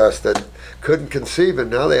works with us that couldn't conceive,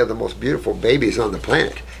 and now they have the most beautiful babies on the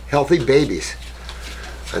planet, healthy babies.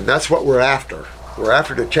 And that's what we're after. We're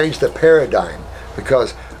after to change the paradigm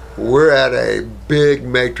because we're at a big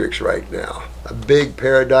matrix right now, a big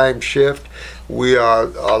paradigm shift. A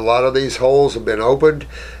lot of these holes have been opened.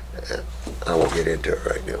 I won't get into it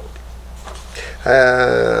right now.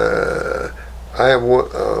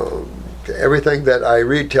 Everything that I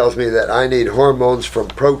read tells me that I need hormones from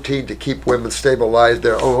protein to keep women stabilized.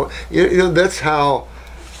 That's how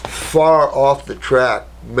far off the track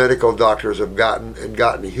medical doctors have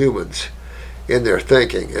gotten humans in their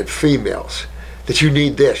thinking, and females. That you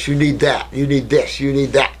need this, you need that, you need this, you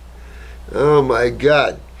need that. Oh my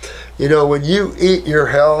God. When you eat your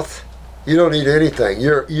health, you don't need anything.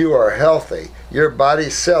 You are healthy. Your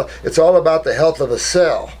body's cell. It's all about the health of a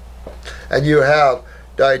cell. And you have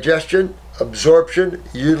digestion, absorption,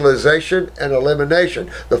 utilization, and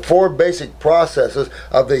elimination. The 4 basic processes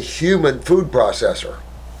of the human food processor.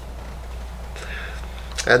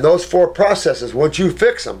 And those 4 processes, once you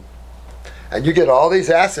fix them, and you get all these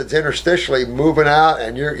acids interstitially moving out,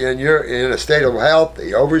 and you're in a state of health,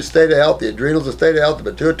 the ovaries state of health, the adrenals a state of health,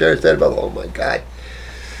 the pituitary state of health. Oh my God.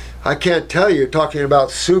 I can't tell you, you're talking about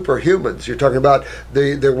superhumans. You're talking about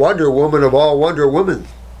the Wonder Woman of all Wonder Women.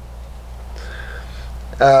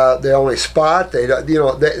 They only spot,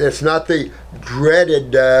 it's not the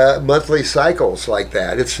dreaded monthly cycles like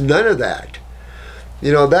that. It's none of that.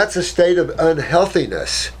 That's a state of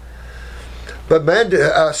unhealthiness. But man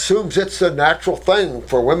assumes it's a natural thing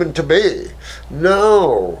for women to be.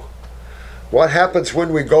 No. What happens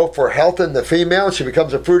when we go for health in the female? She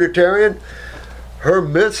becomes a fruitarian. Her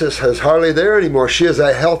menses is hardly there anymore. She has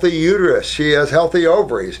a healthy uterus. She has healthy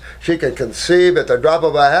ovaries. She can conceive at the drop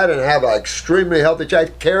of a hat and have an extremely healthy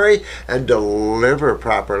child, carry and deliver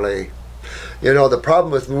properly. The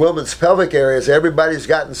problem with the woman's pelvic area is everybody's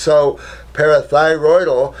gotten so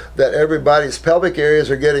parathyroidal that everybody's pelvic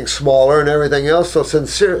areas are getting smaller and everything else. So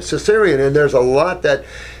cesarean, and there's a lot that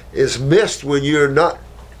is missed when you're not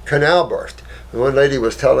canal birthed. One lady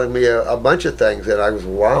was telling me a bunch of things that I was,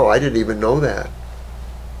 wow, I didn't even know that.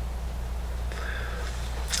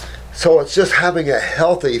 So it's just having a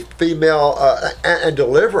healthy female and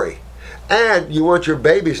delivery. And you want your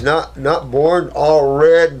babies not born all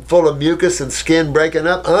red and full of mucus and skin breaking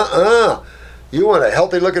up. You want a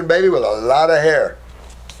healthy looking baby with a lot of hair.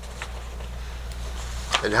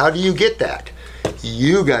 And how do you get that?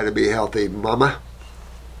 You got to be healthy, mama.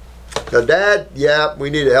 The dad, yeah, we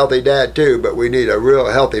need a healthy dad too, but we need a real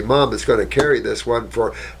healthy mom that's going to carry this one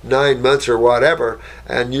for 9 months or whatever.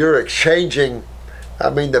 And you're exchanging,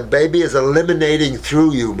 the baby is eliminating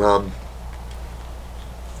through you, mom.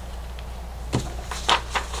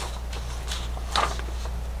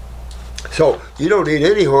 So you don't need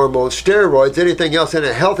any hormones, steroids, anything else, and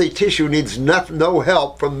a healthy tissue needs no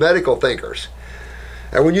help from medical thinkers.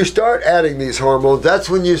 And when you start adding these hormones, that's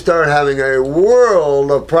when you start having a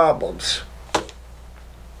world of problems.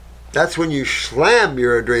 That's when you slam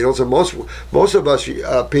your adrenals, and most of us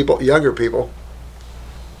people, younger people,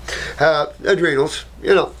 have adrenals,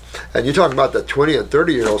 And you talk about the 20 and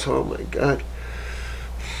 30-year-olds, oh my God,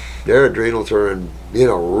 their adrenals are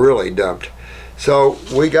really dumped. So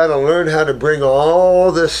we got to learn how to bring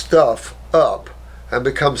all this stuff up and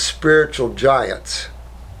become spiritual giants.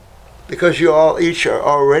 Because you all each are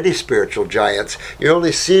already spiritual giants. You're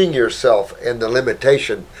only seeing yourself in the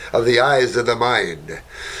limitation of the eyes of the mind.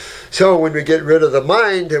 So when we get rid of the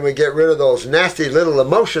mind and we get rid of those nasty little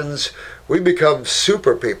emotions, we become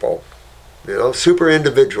super people, super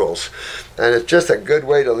individuals. And it's just a good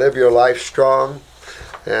way to live your life strong.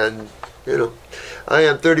 And, I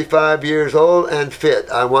am 35 years old and fit.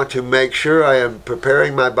 I want to make sure I am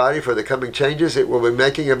preparing my body for the coming changes it will be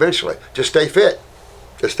making eventually. Just stay fit.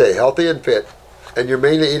 Just stay healthy and fit. And you're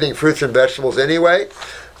mainly eating fruits and vegetables anyway.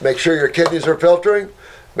 Make sure your kidneys are filtering.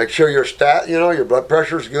 Make sure your your blood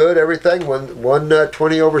pressure is good, everything.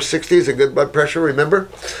 120 over 60 is a good blood pressure, remember?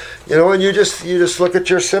 And you just look at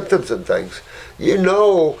your symptoms and things.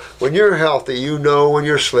 When you're healthy, when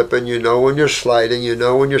you're slipping, when you're sliding,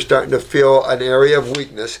 when you're starting to feel an area of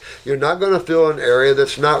weakness. You're not going to feel an area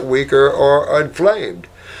that's not weaker or inflamed.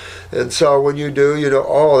 And so when you do,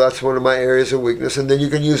 that's one of my areas of weakness. And then you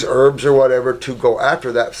can use herbs or whatever to go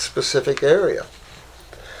after that specific area.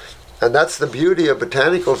 And that's the beauty of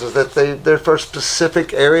botanicals, is that they're for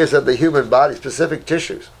specific areas of the human body, specific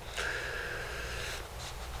tissues.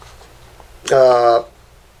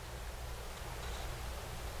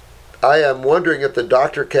 I am wondering if the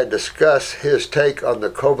doctor can discuss his take on the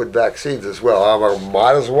COVID vaccines as well. I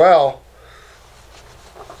might as well.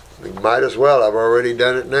 We might as well. I've already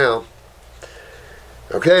done it now.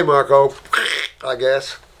 Okay, Marco, I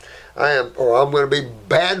guess. I'm going to be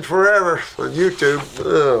banned forever on YouTube.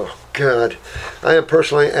 Oh, God. I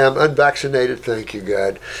am unvaccinated, thank you,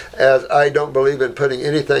 God, as I don't believe in putting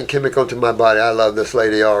anything chemical into my body. I love this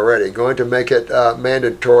lady already. Going to make it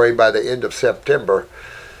mandatory by the end of September.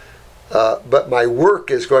 But my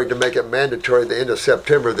work is going to make it mandatory at the end of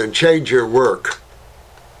September. Then change your work.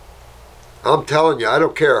 I'm telling you, I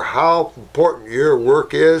don't care how important your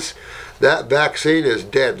work is, that vaccine is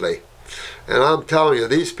deadly. And I'm telling you,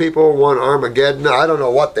 these people want Armageddon. I don't know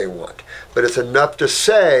what they want. But it's enough to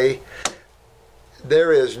say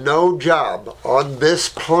there is no job on this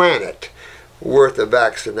planet worth a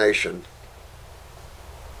vaccination.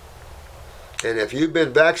 And if you've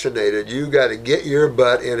been vaccinated, you got to get your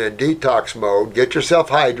butt in a detox mode, get yourself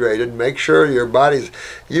hydrated, make sure your body's,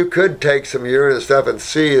 you could take some urine and stuff and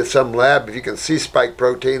see at some lab if you can see spike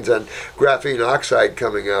proteins and graphene oxide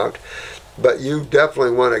coming out. but you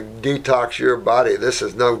definitely want to detox your body. This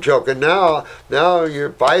is no joke. And now your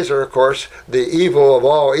Pfizer, of course, the evil of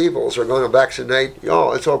all evils, are going to vaccinate.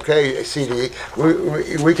 Oh, it's okay, CD.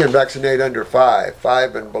 We can vaccinate under 5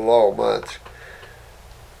 and below months.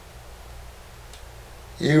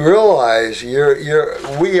 You realize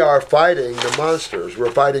we are fighting the monsters.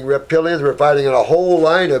 We're fighting reptilians. We're fighting a whole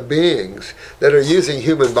line of beings that are using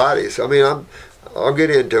human bodies. I mean, I'll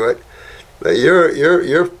get into it. But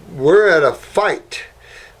we're at a fight,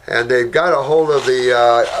 and they've got a hold of the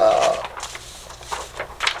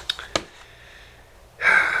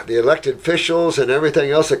elected officials and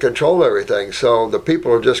everything else that control everything. So the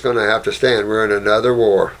people are just going to have to stand. We're in another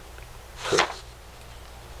war.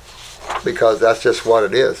 Because that's just what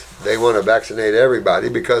it is. They want to vaccinate everybody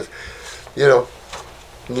because,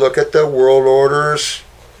 look at the world order's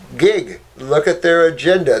gig. Look at their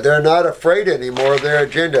agenda. They're not afraid anymore of their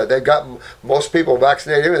agenda. They've got most people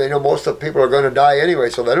vaccinated anyway. They know most of the people are going to die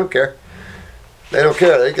anyway, so they don't care. They don't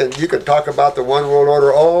care. You can talk about the one world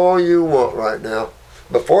order all you want right now.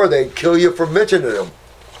 Before, they'd kill you for mentioning them.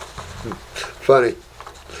 Funny.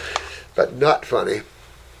 But not funny.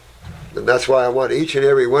 And that's why I want each and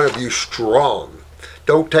every one of you strong.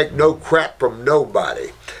 Don't take no crap from nobody.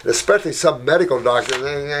 And especially some medical doctor.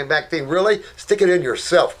 Vaccine, really? Stick it in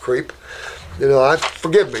yourself, creep.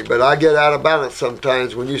 Forgive me, but I get out of balance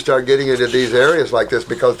sometimes when you start getting into these areas like this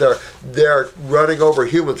because they're running over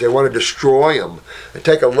humans. They want to destroy them. And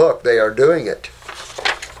take a look. They are doing it.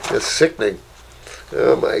 It's sickening.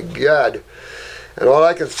 Oh, my God. And all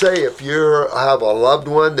I can say, if you have a loved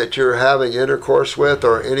one that you're having intercourse with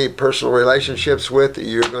or any personal relationships with,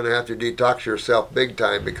 you're going to have to detox yourself big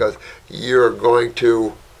time because you're going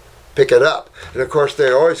to pick it up. And of course,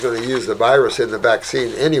 they're always going to use the virus in the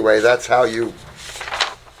vaccine anyway. That's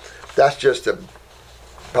just to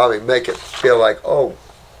probably make it feel like, oh,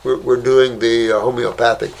 we're doing the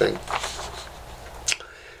homeopathic thing.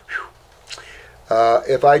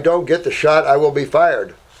 If I don't get the shot, I will be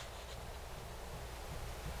fired.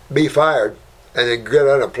 Be fired and then get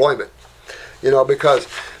unemployment. Because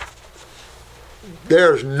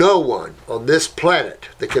there's no one on this planet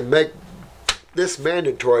that can make this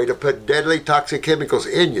mandatory to put deadly toxic chemicals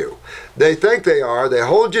in you. They think they are. They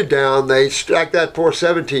hold you down. They strike that poor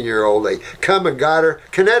 17-year-old. They come and got her.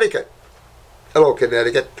 Connecticut. Hello,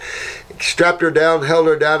 Connecticut. Strapped her down, held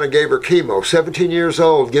her down, and gave her chemo. 17 years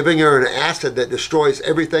old, giving her an acid that destroys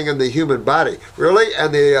everything in the human body. Really?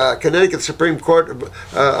 And the Connecticut Supreme Court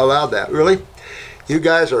allowed that. Really? You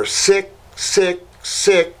guys are sick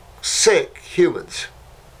humans.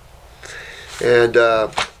 And the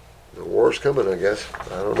war's coming, I guess.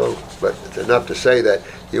 I don't know. But it's enough to say that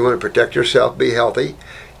you want to protect yourself, be healthy.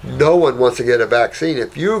 No one wants to get a vaccine.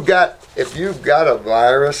 If you've got a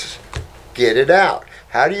virus, get it out.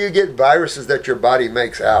 How do you get viruses that your body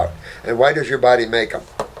makes out? And why does your body make them?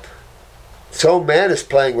 So man is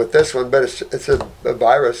playing with this one, but it's a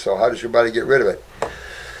virus, so how does your body get rid of it?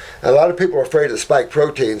 And a lot of people are afraid of spike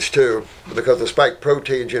proteins too, because the spike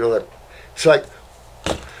proteins, it's like,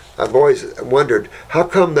 I've always wondered, how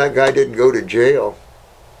come that guy didn't go to jail?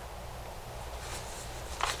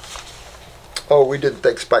 Oh, we didn't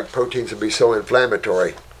think spike proteins would be so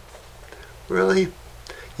inflammatory. Really?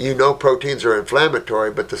 Proteins are inflammatory,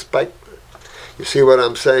 but the spike, you see what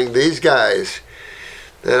I'm saying? These guys,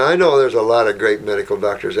 and I know there's a lot of great medical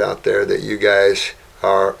doctors out there that you guys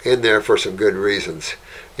are in there for some good reasons.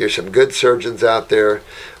 There's some good surgeons out there,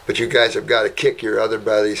 but you guys have got to kick your other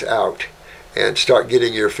buddies out and start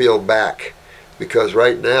getting your field back, because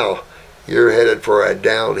right now you're headed for a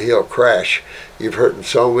downhill crash. You've hurting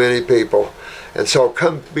so many people, and so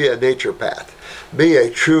come be a naturopath. Be a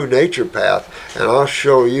true naturopath, and I'll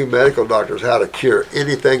show you medical doctors how to cure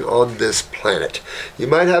anything on this planet. You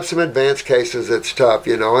might have some advanced cases that's tough,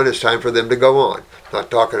 and it's time for them to go on.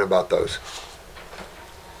 Not talking about those.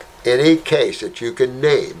 Any case that you can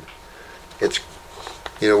name, it's,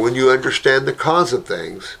 when you understand the cause of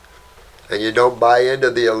things, and you don't buy into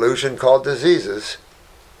the illusion called diseases,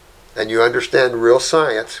 and you understand real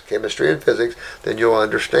science, chemistry and physics, then you'll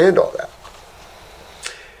understand all that.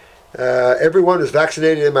 Everyone who's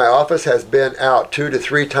vaccinated in my office has been out 2 to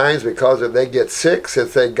 3 times because if they get sick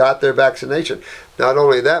since they got their vaccination. Not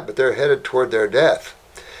only that, but they're headed toward their death.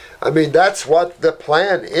 I mean, that's what the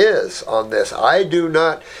plan is on this. And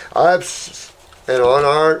on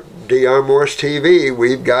our DR Morse TV,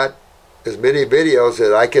 we've got as many videos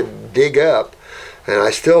that I could dig up, and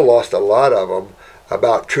I still lost a lot of them,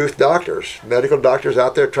 about truth doctors, medical doctors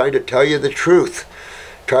out there trying to tell you the truth,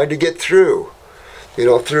 trying to get through.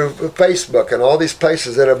 Through Facebook and all these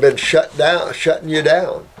places that have been shutting you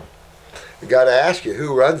down. You got to ask you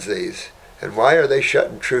who runs these And why are they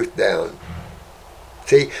shutting truth down?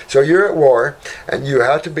 See, so you're at war, and you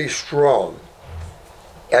have to be strong.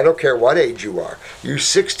 I don't care what age you are. You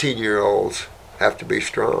 16-year-olds have to be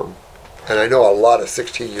strong. And I know a lot of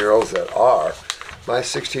 16-year-olds that are. My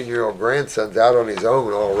 16-year-old grandson's out on his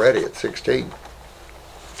own already at 16.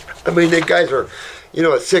 I mean, the guys are,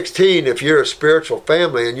 at 16, if you're a spiritual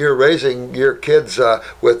family and you're raising your kids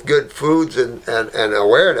with good foods and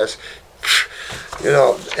awareness,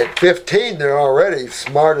 at 15, they're already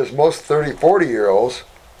smart as most 30, 40-year-olds.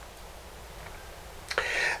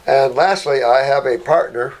 And lastly, I have a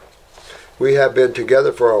partner. We have been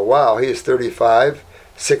together for a while. He is 35,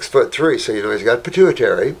 6'3", so he's got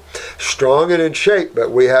pituitary, strong and in shape,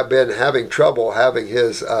 but we have been having trouble having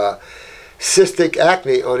his cystic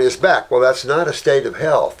acne on his back. Well, that's not a state of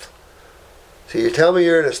health. So you tell me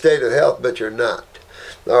you're in a state of health, but you're not.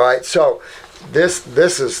 All right, so this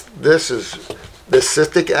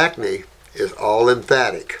cystic acne is all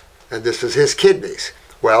lymphatic, and this is his kidneys.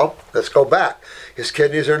 Well, let's go back. His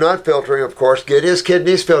kidneys are not filtering, of course. Get his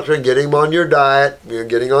kidneys filtering, get him on your diet,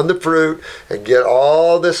 getting on the fruit, and get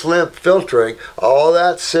all this lymph filtering. All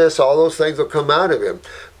that cysts, all those things will come out of him.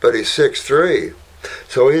 But he's 6'3".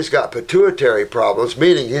 So he's got pituitary problems,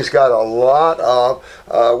 meaning he's got a lot of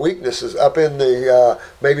weaknesses up in the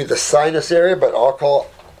maybe the sinus area, but I'll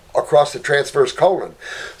call across the transverse colon.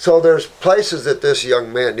 So there's places that this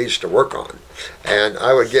young man needs to work on. And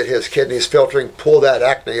I would get his kidneys filtering, pull that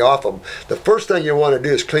acne off him. The first thing you want to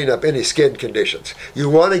do is clean up any skin conditions. You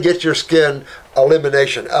want to get your skin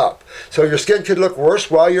elimination up. So your skin could look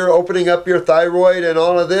worse while you're opening up your thyroid and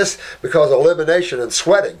all of this because elimination and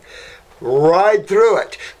sweating. Ride through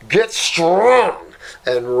it. Get strong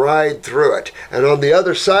and ride through it. And on the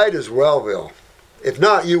other side is Wellville. If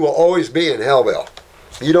not, you will always be in Hellville.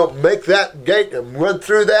 You don't make that gate and run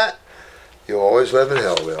through that, you'll always live in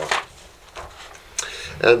Hellville.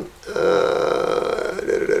 And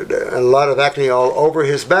a lot of acne all over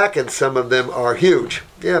his back, and some of them are huge.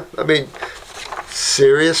 Yeah, I mean,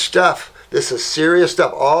 serious stuff. This is serious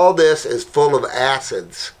stuff. All this is full of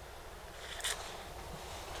acids.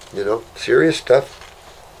 Serious stuff.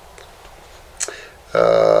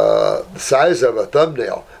 The size of a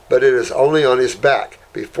thumbnail, but it is only on his back.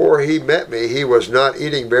 Before he met me, he was not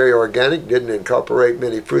eating very organic, didn't incorporate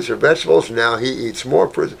many fruits or vegetables. Now he eats more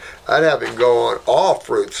fruits. I'd have him go on all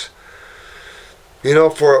fruits,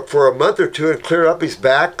 for a month or two and clear up his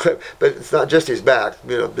back. But it's not just his back,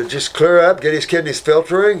 but just clear up, get his kidneys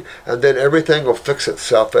filtering, and then everything will fix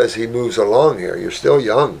itself as he moves along here. You're still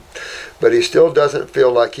young, but he still doesn't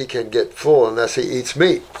feel like he can get full unless he eats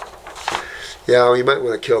meat. Yeah, you might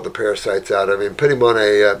want to kill the parasites out of him. Put him on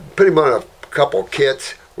a couple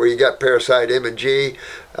kits where you got parasite M&G.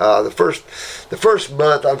 The first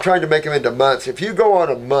month, I'm trying to make them into months. If you go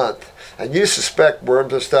on a month and you suspect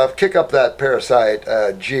worms and stuff, kick up that parasite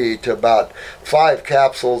G to about 5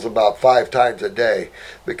 capsules about 5 times a day,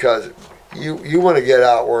 because you want to get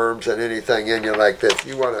out worms and anything in you like this.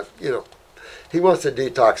 You want to, he wants to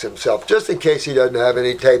detox himself just in case he doesn't have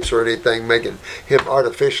any tapes or anything making him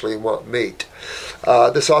artificially want meat.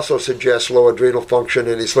 This also suggests low adrenal function,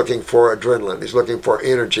 and he's looking for adrenaline. He's looking for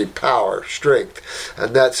energy, power, strength,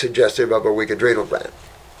 and that's suggestive of a weak adrenal gland.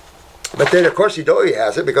 But then, of course, you know he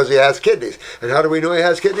has it because he has kidneys. And how do we know he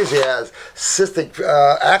has kidneys? He has cystic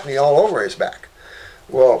acne all over his back.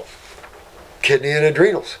 Well, kidney and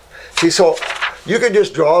adrenals. See, so you can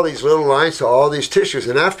just draw these little lines to all these tissues,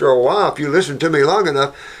 and after a while, if you listen to me long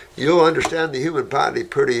enough, you'll understand the human body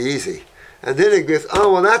pretty easy. And then it gets,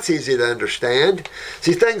 oh, well, that's easy to understand.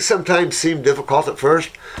 See, things sometimes seem difficult at first,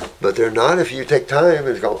 but they're not if you take time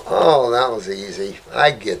and go, oh, that was easy. I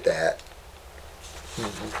get that.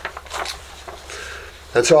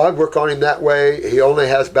 And so I'd work on him that way. He only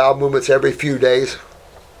has bowel movements every few days.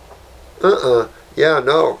 Yeah,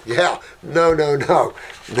 no. Yeah, no.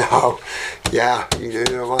 Yeah, you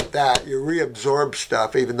don't want that. You reabsorb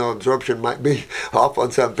stuff, even though absorption might be off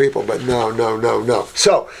on some people, but no.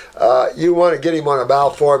 So, you want to get him on a bowel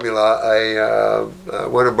formula,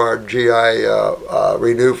 one of our GI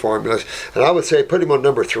Renew formulas, and I would say put him on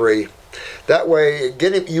number 3. That way,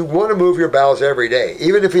 you want to move your bowels every day,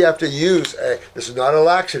 even if you have to use this is not a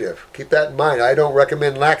laxative. Keep that in mind. I don't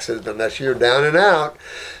recommend laxatives unless you're down and out.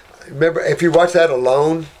 Remember, if you watch that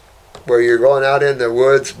Alone, where you're going out in the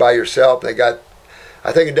woods by yourself, they got,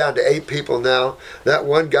 I think, down to 8 people now. That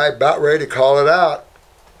one guy about ready to call it out.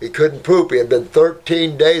 He couldn't poop. He had been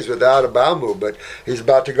 13 days without a bowel move, but he's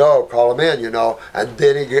about to go. Call him in, and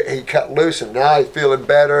then he cut loose, and now he's feeling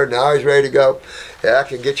better. Now he's ready to go. Yeah, that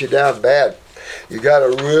can get you down bad. You got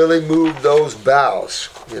to really move those bowels,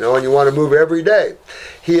 and you want to move every day.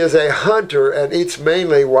 He is a hunter and eats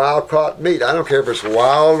mainly wild-caught meat. I don't care if it's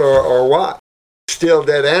wild or what. Still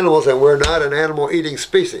dead animals, and we're not an animal-eating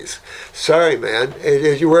species. Sorry, man.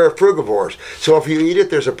 We're frugivores. So if you eat it,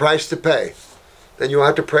 there's a price to pay. And you'll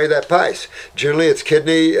have to pay that price. Generally, it's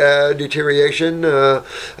kidney deterioration,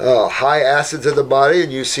 high acids in the body,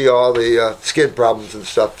 and you see all the skin problems and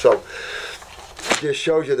stuff. So it just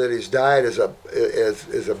shows you that his diet is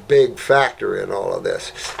a big factor in all of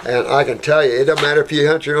this. And I can tell you, it doesn't matter if you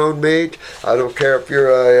hunt your own meat. I don't care if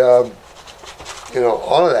you're a,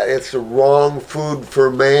 all of that. It's the wrong food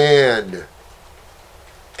for man.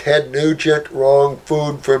 Ted Nugent, wrong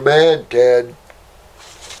food for man, Ted.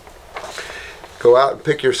 Go out and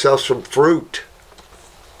pick yourself some fruit.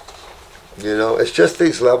 It's just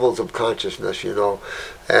these levels of consciousness,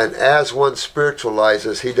 And as one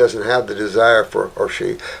spiritualizes, he doesn't have the desire for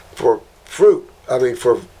fruit.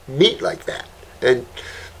 For meat like that. And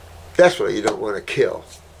that's what you don't want to kill.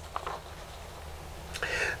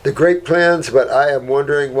 The great plans, but I am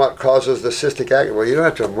wondering what causes the cystic acne. Well, you don't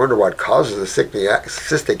have to wonder what causes the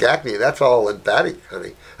cystic acne. That's all lymphatic,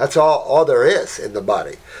 honey. That's all there is in the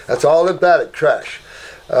body. That's all lymphatic trash.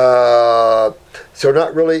 So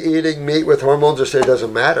not really eating meat with hormones, it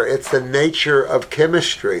doesn't matter. It's the nature of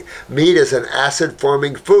chemistry. Meat is an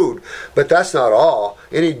acid-forming food, but that's not all.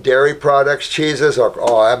 Any dairy products, cheeses,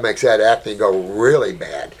 that makes that acne go really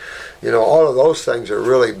bad. All of those things are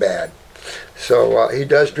really bad. So he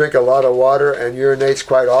does drink a lot of water and urinates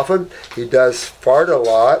quite often. He does fart a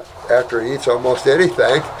lot after he eats almost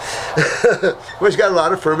anything. Well, he's got a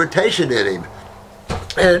lot of fermentation in him.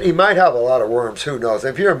 And he might have a lot of worms, who knows.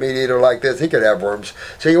 If you're a meat eater like this, he could have worms.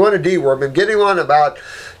 So you want to deworm him. Get him on about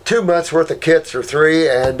 2 months worth of kits or 3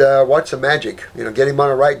 and watch the magic. Get him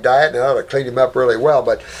on a right diet and that'll clean him up really well.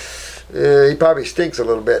 But he probably stinks a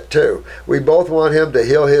little bit too. We both want him to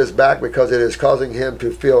heal his back because it is causing him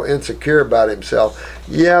to feel insecure about himself.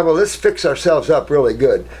 Yeah, well, let's fix ourselves up really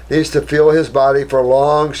good. Needs to fuel his body for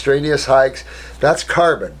long, strenuous hikes. That's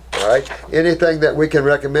carbon, right? Anything that we can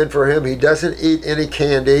recommend for him. He doesn't eat any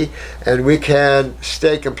candy, and we can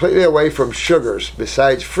stay completely away from sugars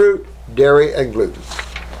besides fruit, dairy, and gluten.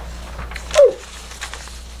 Woo!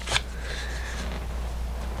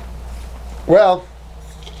 Well,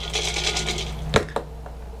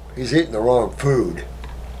 he's eating the wrong food.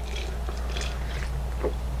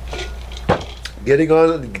 Getting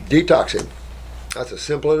on detoxing. That's as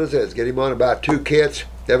simple as it is. Get him on about 2 kits.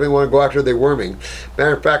 Everyone go after the worming.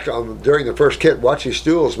 Matter of fact, during the first kit, watch his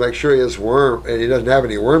stools. Make sure he has worm and he doesn't have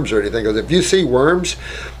any worms or anything. Because if you see worms,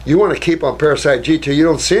 you want to keep on Parasite G till you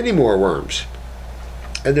don't see any more worms.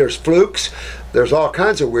 And there's flukes. There's all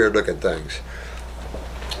kinds of weird looking things.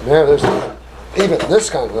 Now there's even this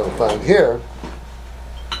kind of little thing here.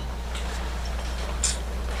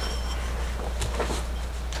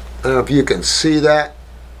 I don't know if you can see that.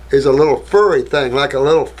 Is a little furry thing, like a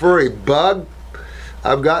little furry bug.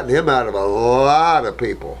 I've gotten him out of a lot of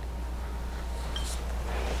people.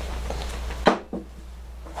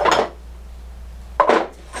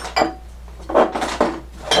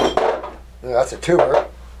 That's a tumor.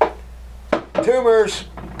 Tumors.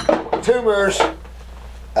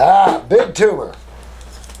 Big tumor.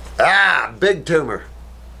 Big tumor.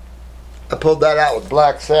 I pulled that out with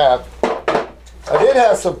black salve. I did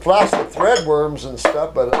have some flask of threadworms and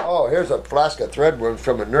stuff, but here's a flask of threadworms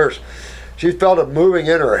from a nurse. She felt it moving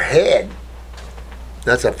in her head.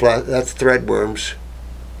 That's threadworms.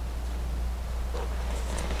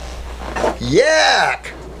 Yuck!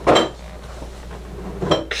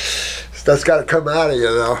 Stuff's got to come out of you,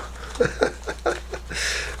 though.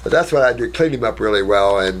 But that's what I do. Clean him up really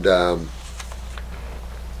well and,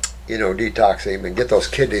 detox him and get those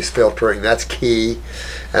kidneys filtering. That's key.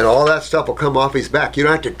 And all that stuff will come off his back. You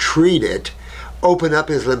don't have to treat it. Open up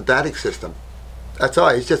his lymphatic system. That's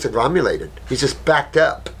all. He's just agglomerated. He's just backed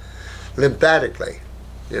up lymphatically,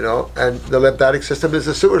 and the lymphatic system is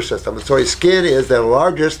the sewer system. And so his skin is the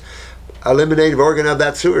largest eliminative organ of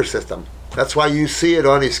that sewer system. That's why you see it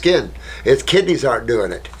on his skin. His kidneys aren't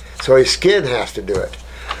doing it. So his skin has to do it.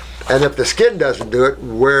 And if the skin doesn't do it,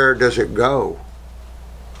 where does it go?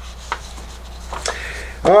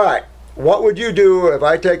 All right. What would you do if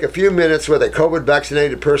I take a few minutes with a COVID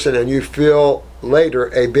vaccinated person and you feel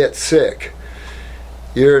later a bit sick?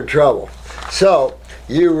 You're in trouble. So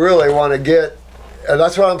you really want to get, and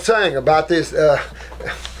that's what I'm saying about this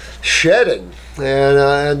shedding,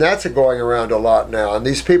 and that's going around a lot now. And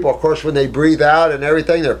these people, of course, when they breathe out and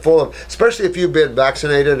everything, they're full of, especially if you've been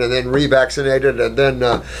vaccinated and then revaccinated and then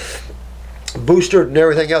booster and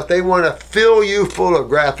everything else. They want to fill you full of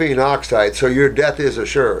graphene oxide so your death is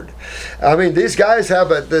assured. I mean, these guys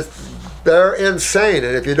they're insane.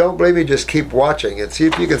 And if you don't believe me, just keep watching and see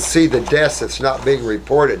if you can see the deaths that's not being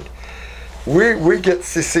reported. We get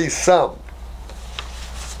to see some,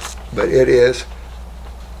 but it is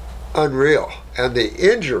unreal. And the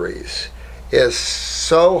injuries is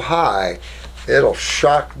so high, it'll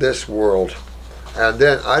shock this world. And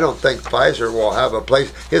then I don't think Pfizer will have a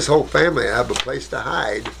place, his whole family will have a place to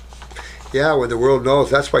hide. Yeah, when the world knows,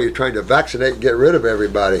 that's why you're trying to vaccinate and get rid of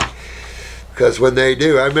everybody. Because when they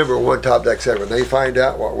do, I remember one top deck said, when they find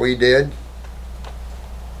out what we did,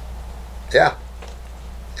 yeah.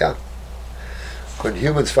 When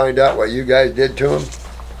humans find out what you guys did to them,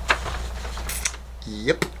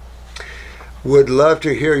 yep. Would love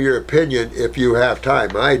to hear your opinion if you have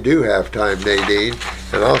time. I do have time, Nadine.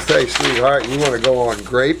 And I'll say, sweetheart, you want to go on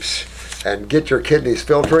grapes and get your kidneys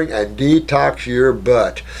filtering and detox your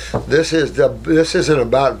butt. This isn't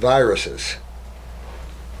about viruses.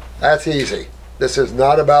 That's easy. This is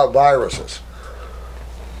not about viruses.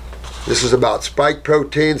 This is about spike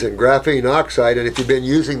proteins and graphene oxide, and if you've been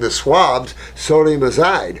using the swabs, sodium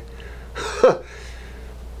azide.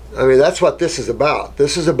 I mean, that's what this is about.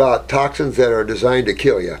 This is about toxins that are designed to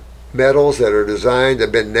kill you. Metals that are designed,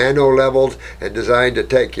 have been nano-leveled and designed to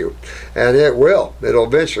take you. And it will. It'll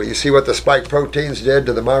eventually. You see what the spike proteins did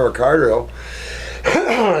to the myocardial,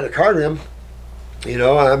 the cardium. You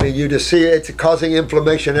know, I mean, you just see it's causing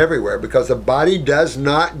inflammation everywhere because the body does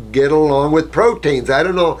not get along with proteins. I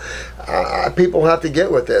don't know. People have to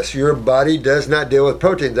get with this. Your body does not deal with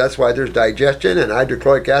proteins. That's why there's digestion and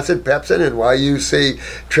hydrochloric acid, pepsin, and why you see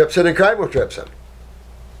trypsin and chymotrypsin.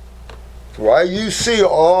 Why you see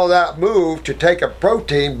all that move to take a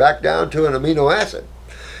protein back down to an amino acid.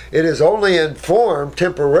 It is only in form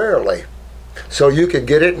temporarily, so you can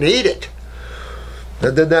get it and eat it.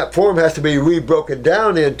 And then that form has to be rebroken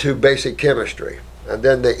down into basic chemistry. And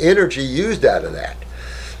then the energy used out of that.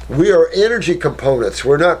 We are energy components.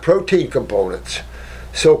 We're not protein components.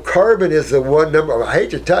 So carbon is the one number. I hate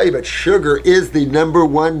to tell you, but sugar is the number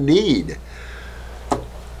one need.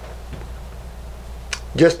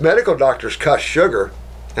 Just medical doctors cuss sugar,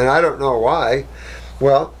 and I don't know why.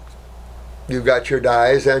 Well, you've got your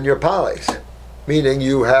dyes and your polys, meaning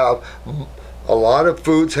you have a lot of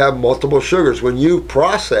foods have multiple sugars. When you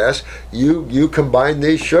process, you combine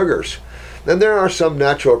these sugars. Then there are some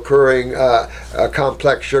natural occurring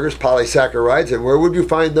complex sugars, polysaccharides, and where would you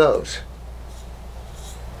find those?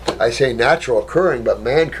 I say natural occurring, but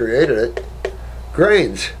man created it.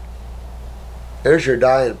 Grains. There's your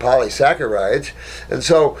dye and polysaccharides. And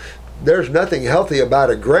so there's nothing healthy about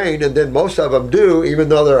a grain, and then most of them do, even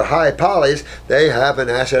though they're high polys, they have an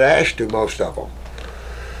acid ash to most of them.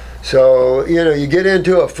 So, you know, you get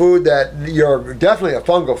into a food that you're definitely a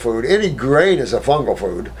fungal food. Any grain is a fungal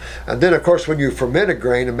food. And then, of course, when you ferment a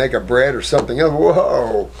grain and make a bread or something else,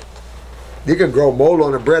 whoa, you can grow mold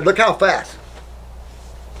on a bread. Look how fast.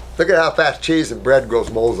 Look at how fast cheese and bread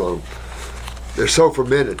grows molds on them. They're so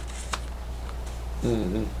fermented.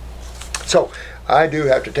 Mm-hmm. So, I do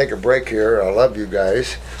have to take a break here. I love you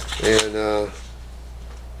guys. And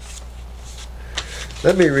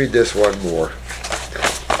let me read this one more.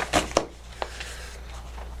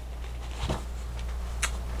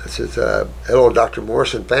 This is hello, Dr.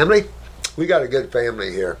 Morrison family. We got a good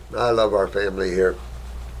family here. I love our family here.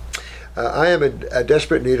 I am in a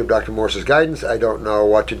desperate need of Dr. Morrison's guidance. I don't know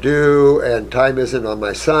what to do, and time isn't on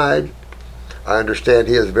my side. I understand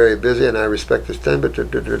he is very busy, and I respect his time, but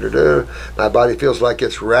my body feels like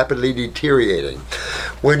it's rapidly deteriorating.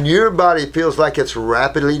 When your body feels like it's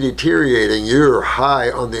rapidly deteriorating, you're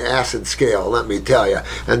high on the acid scale, let me tell you.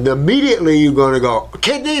 And immediately you're going to go,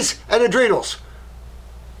 kidneys and adrenals.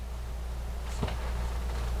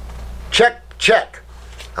 Check.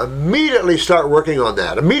 Immediately start working on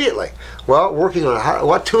that. Immediately. Well, working on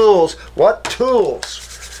what tools?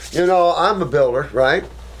 You know, I'm a builder, right?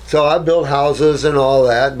 So I build houses and all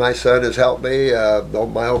that. My son has helped me.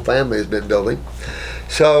 My whole family has been building.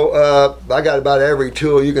 So I got about every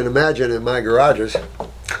tool you can imagine in my garages.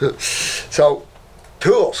 So,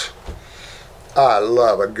 tools. I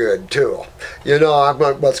love a good tool. You know, I'm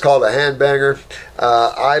what's called a hand banger.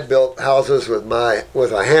 I built houses with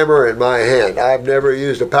a hammer in my hand. I've never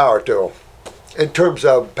used a power tool. In terms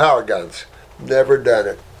of power guns, never done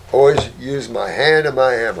it. Always used my hand and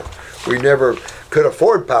my hammer. We never could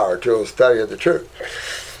afford power tools, to tell you the truth.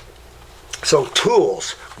 So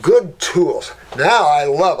tools, good tools. Now I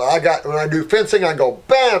love it. When I do fencing, I go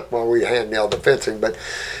bam. Well, we hand nailed the fencing, but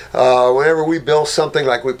whenever we build something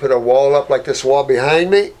like we put a wall up like this wall behind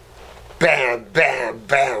me, bam, bam,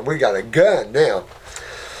 bam. We got a gun now.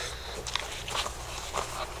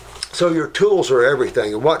 So your tools are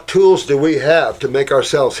everything. And what tools do we have to make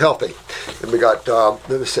ourselves healthy? And we got,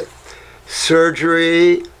 let me see,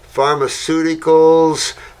 surgery,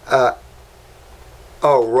 pharmaceuticals,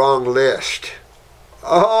 wrong list.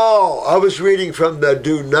 Oh, I was reading from the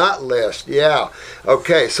do not list. Yeah.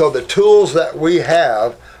 Okay, so the tools that we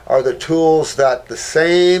have are the tools that the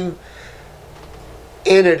same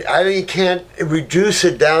entity, I can't reduce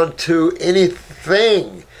it down to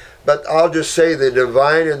anything, but I'll just say the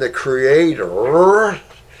divine and the creator,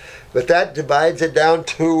 but that divides it down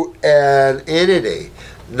to an entity.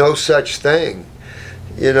 No such thing.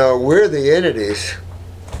 You know, we're the entities.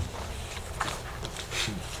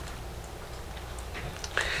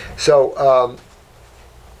 So,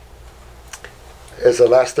 as the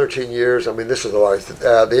last 13 years, I mean, this is a lot.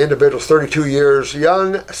 The individual's 32 years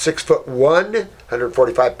young, 6'1",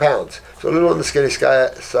 145 pounds. So a little on the skinny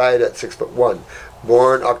side at 6'1".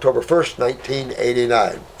 Born October 1st,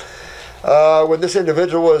 1989. When this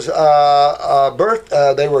individual was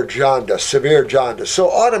birthed, they were jaundiced, severe jaundice.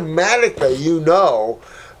 So automatically, you know,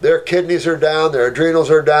 their kidneys are down, their adrenals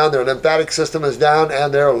are down, their lymphatic system is down,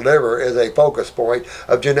 and their liver is a focus point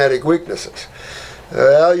of genetic weaknesses.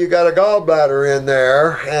 Well, you got a gallbladder in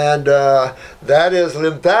there, and that is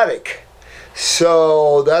lymphatic.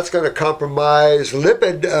 So that's going to compromise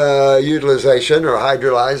lipid utilization or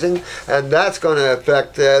hydrolyzing, and that's going to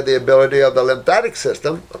affect the ability of the lymphatic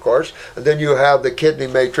system, of course. And then you have the kidney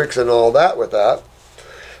matrix and all that with that.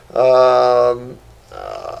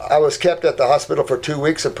 I was kept at the hospital for 2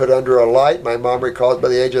 weeks and put under a light. My mom recalls by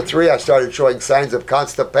the age of 3, I started showing signs of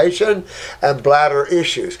constipation and bladder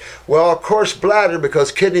issues. Well, of course, bladder,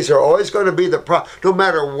 because kidneys are always going to be the problem, no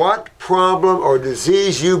matter what problem or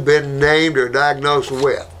disease you've been named or diagnosed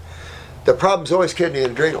with. The problem's always kidney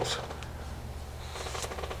and adrenals.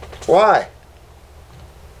 Why?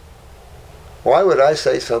 Why would I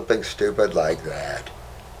say something stupid like that?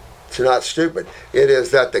 It's not stupid. It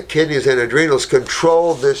is that the kidneys and adrenals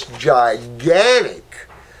control this gigantic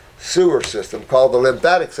sewer system called the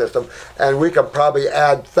lymphatic system, and we can probably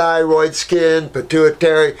add thyroid, skin,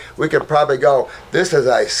 pituitary. We can probably go, this is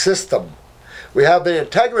a system. We have the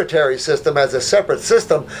integumentary system as a separate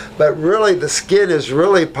system, but really the skin is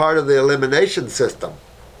really part of the elimination system.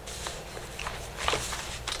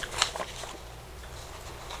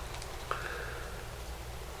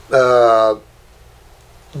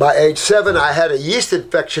 By age 7, I had a yeast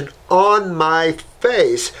infection on my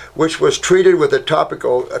face, which was treated with a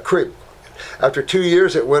topical cream. After 2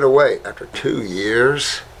 years, it went away. After 2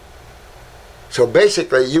 years? So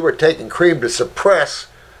basically, you were taking cream to suppress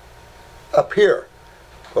up here.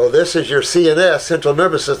 Well, this is your CNS, central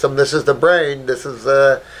nervous system. This is the brain. This is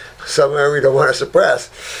somewhere we don't want to suppress.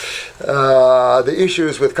 The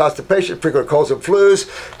issues with constipation, frequent colds and flus.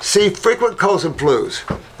 See, frequent colds and flus.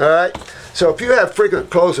 All right? So if you have frequent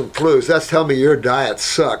colds and flus, that's telling me your diet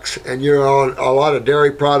sucks and you're on a lot of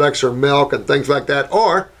dairy products or milk and things like that,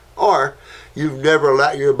 or you've never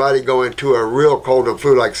let your body go into a real cold and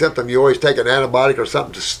flu-like symptom. You always take an antibiotic or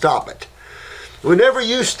something to stop it. Whenever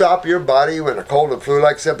you stop your body with a cold and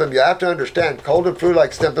flu-like symptom, you have to understand cold and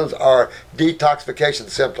flu-like symptoms are detoxification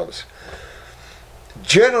symptoms.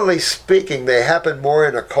 Generally speaking, they happen more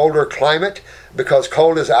in a colder climate because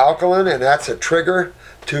cold is alkaline and that's a trigger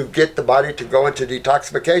to get the body to go into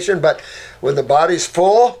detoxification. But when the body's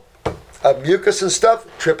full of mucus and stuff,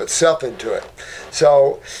 trip itself into it.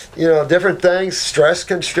 So, you know, different things. Stress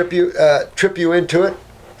can trip you into it.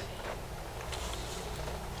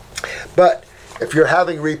 But if you're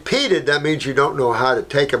having repeated, that means you don't know how to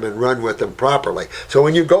take them and run with them properly. So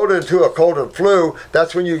when you go into a cold and flu,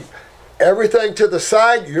 that's when you, everything to the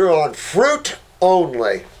side, you're on fruit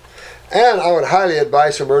only. And I would highly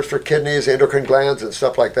advise some herbs for kidneys, endocrine glands, and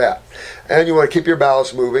stuff like that. And you want to keep your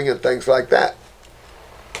bowels moving and things like that.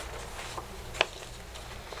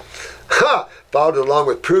 Followed along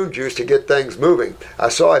with prune juice to get things moving. I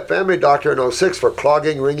saw a family doctor in 06 for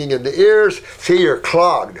clogging, ringing in the ears. See, you're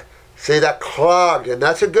clogged. See that, clogged, and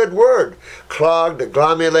that's a good word. Clogged,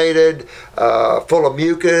 agglomerated, full of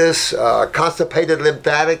mucus, constipated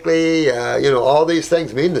lymphatically. You know, all these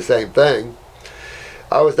things mean the same thing.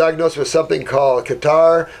 I was diagnosed with something called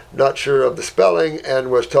catarrh, not sure of the spelling, and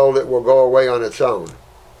was told it will go away on its own.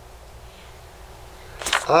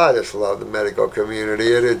 I just love the medical community.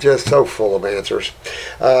 It is just so full of answers.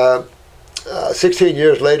 16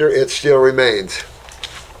 years later, it still remains.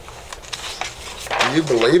 You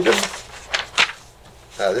believed him?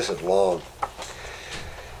 This is long.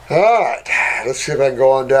 Alright, let's see if I can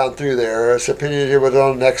go on down through there. Sapinity was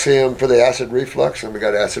on Nexium for the acid reflux, and we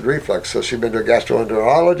got acid reflux. So she's been to a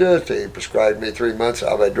gastroenterologist. He prescribed me 3 months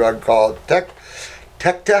of a drug called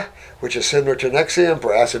Tecta, which is similar to Nexium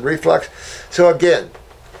for acid reflux. So again,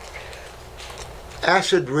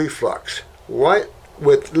 acid reflux.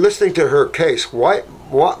 With listening to her case,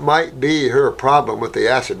 what might be her problem with the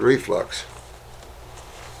acid reflux?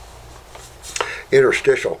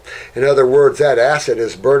 Interstitial. In other words, that acid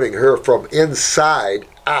is burning her from inside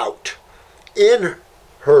out in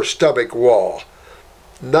her stomach wall,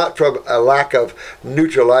 not from a lack of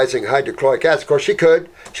neutralizing hydrochloric acid. Of course, she could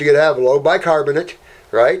have low bicarbonate,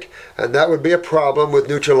 right? And that would be a problem with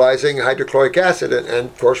neutralizing hydrochloric acid and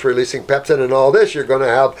of course releasing pepsin and all this. You're going to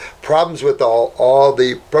have problems with all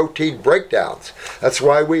the protein breakdowns. That's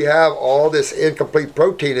why we have all this incomplete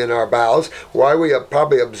protein in our bowels, why we have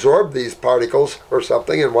probably absorbed these particles or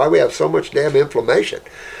something, and why we have so much damn inflammation.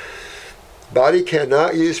 Body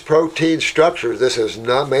cannot use protein structures. This is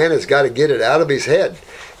not, man has got to get it out of his head.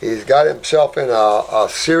 He's got himself in a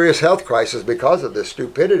serious health crisis because of this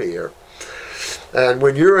stupidity here. And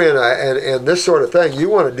when you're in this sort of thing, you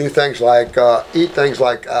want to do things like eat things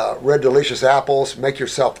like red delicious apples, make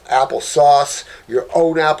yourself applesauce, your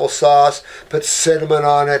own applesauce, put cinnamon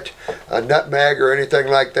on it, nutmeg or anything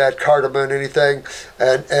like that, cardamom, anything,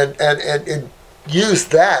 and use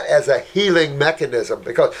that as a healing mechanism,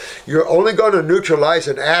 because you're only going to neutralize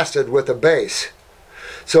an acid with a base.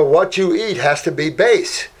 So what you eat has to be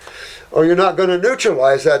base, or you're not going to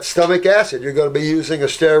neutralize that stomach acid. You're going to be using a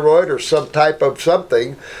steroid or some type of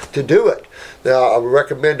something to do it. Now, I would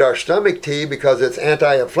recommend our stomach tea because it's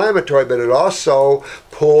anti-inflammatory, but it also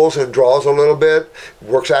pulls and draws a little bit,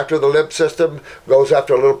 works after the lymph system, goes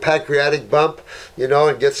after a little pancreatic bump,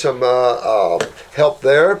 and gets some help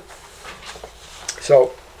there.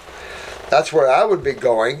 So that's where I would be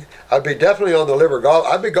going. I'd be definitely on the liver.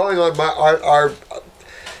 I'd be going on our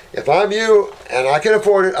if I'm you and I can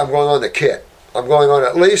afford it, I'm going on the kit. I'm going on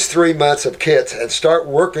at least 3 months of kits and start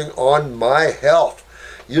working on my health.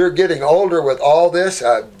 You're getting older with all this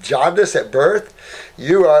jaundice at birth.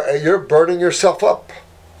 You're burning yourself up.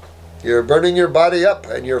 You're burning your body up,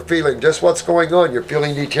 and you're feeling just what's going on. You're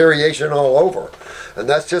feeling deterioration all over. And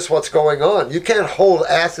that's just what's going on. You can't hold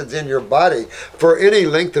acids in your body for any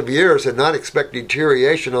length of years and not expect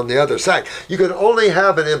deterioration on the other side. You can only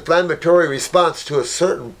have an inflammatory response to a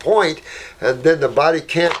certain point, and then the body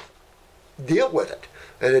can't deal with it,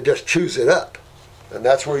 and it just chews it up. And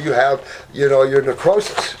that's where you have, your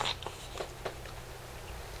necrosis.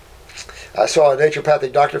 I saw a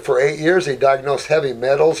naturopathic doctor for 8 years. He diagnosed heavy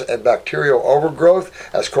metals and bacterial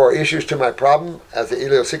overgrowth as core issues to my problem, as the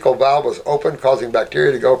ileocecal valve was open, causing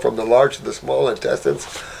bacteria to go from the large to the small intestines.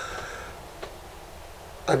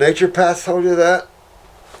 A naturopath told you that?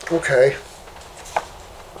 Okay.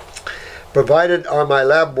 Provided on my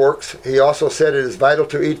lab works, he also said it is vital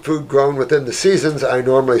to eat food grown within the seasons. I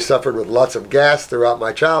normally suffered with lots of gas throughout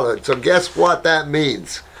my childhood. So guess what that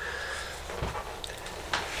means?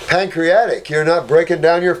 Pancreatic, you're not breaking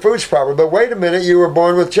down your foods properly. But wait a minute, you were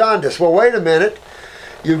born with jaundice. Well, wait a minute,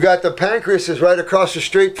 you've got the pancreas is right across the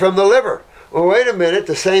street from the liver. Well, wait a minute,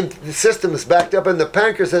 the same system is backed up in the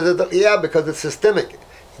pancreas as yeah, because it's systemic.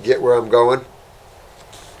 Get where I'm going?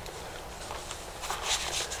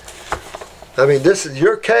 I mean, this is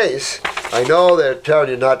your case. I know they're telling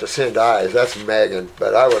you not to send eyes. That's Megan,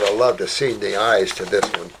 but I would have loved to have seen the eyes to this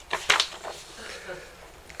one.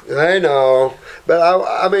 I know. But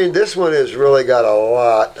I mean, this one has really got a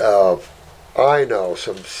lot of,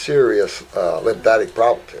 some serious lymphatic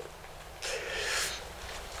problems here.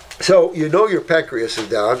 So your pancreas is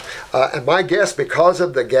down. And my guess, because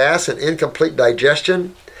of the gas and incomplete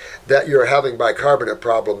digestion, that you're having bicarbonate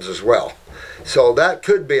problems as well. So that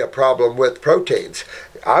could be a problem with proteins.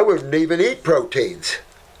 I wouldn't even eat proteins.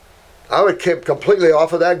 I would keep completely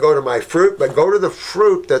off of that, go to my fruit, but go to the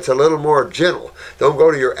fruit that's a little more gentle. Don't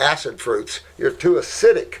go to your acid fruits. You're too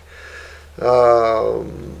acidic.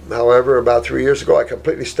 However, about 3 years ago, I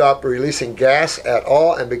completely stopped releasing gas at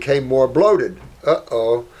all and became more bloated.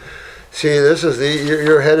 Uh-oh. See, this is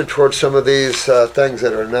you're headed towards some of these things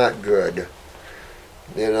that are not good.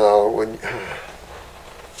 When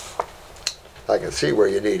I can see where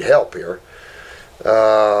you need help here.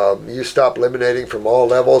 You stop eliminating from all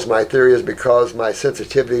levels. My theory is because my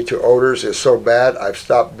sensitivity to odors is so bad, I've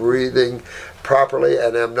stopped breathing properly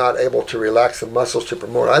and am not able to relax the muscles to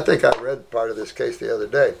promote. I think I read part of this case the other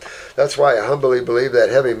day. That's why I humbly believe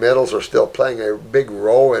that heavy metals are still playing a big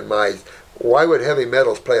role in my... Why would heavy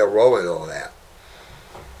metals play a role in all that?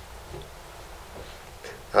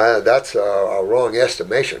 That's a wrong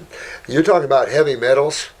estimation. You're talking about heavy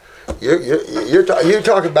metals. You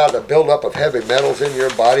talk about the buildup of heavy metals in your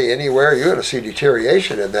body anywhere, you're going to see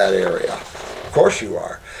deterioration in that area. Of course you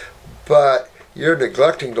are. But you're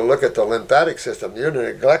neglecting to look at the lymphatic system. You're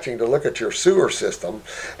neglecting to look at your sewer system,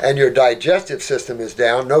 and your digestive system is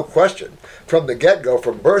down, no question. From the get-go,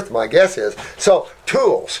 from birth, my guess is. So,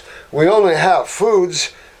 tools. We only have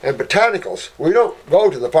foods and botanicals. We don't go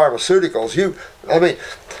to the pharmaceuticals.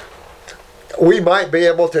 We might be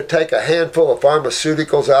able to take a handful of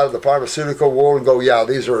pharmaceuticals out of the pharmaceutical world and go, yeah,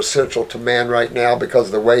 these are essential to man right now because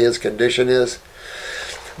of the way his condition is.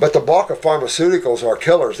 But the bulk of pharmaceuticals are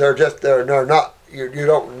killers. They're not, you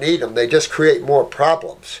don't need them. They just create more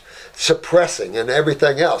problems, suppressing and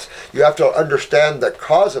everything else. You have to understand the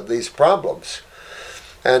cause of these problems.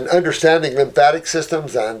 And understanding lymphatic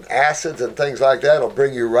systems and acids and things like that will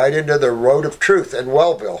bring you right into the road of truth in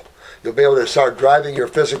Wellville. You'll be able to start driving your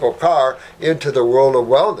physical car into the world of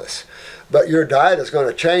wellness. But your diet is going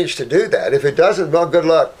to change to do that. If it doesn't, well, good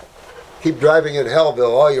luck. Keep driving in Hellville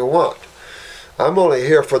all you want. I'm only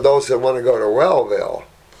here for those that want to go to Wellville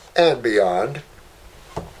and beyond.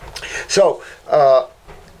 So,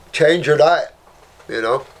 change your diet,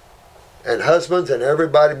 And husbands and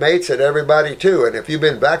everybody, mates and everybody too. And if you've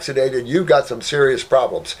been vaccinated, you've got some serious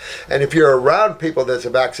problems. And if you're around people that's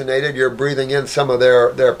vaccinated, you're breathing in some of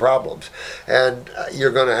their problems. And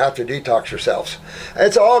you're going to have to detox yourselves.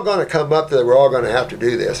 It's all going to come up that we're all going to have to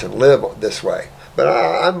do this and live this way. But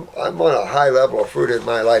I'm on a high level of fruit in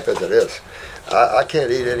my life as it is. I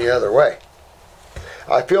can't eat any other way.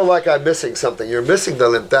 I feel like I'm missing something. You're missing the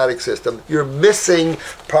lymphatic system. You're missing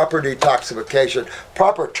proper detoxification,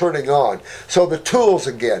 proper turning on. So the tools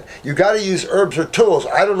again. You got to use herbs or tools.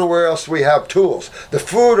 I don't know where else we have tools. The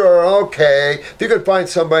food are okay. If you can find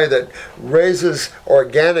somebody that raises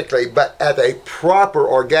organically, but at a proper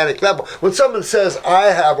organic level. When someone says, I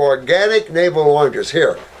have organic navel oranges,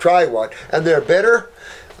 here, try one, and they're bitter,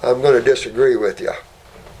 I'm going to disagree with you.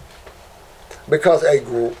 Because a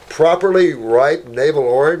properly ripe navel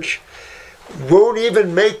orange won't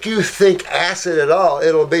even make you think acid at all.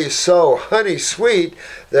 It'll be so honey sweet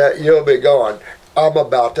that you'll be going, I'm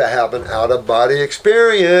about to have an out-of-body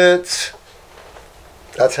experience.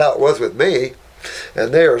 That's how it was with me.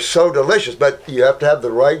 And they are so delicious. But you have to have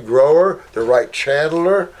the right grower, the right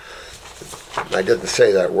channeler. I didn't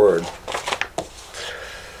say that word.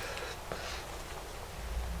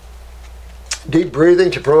 Deep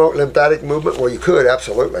breathing to promote lymphatic movement? Well, you could,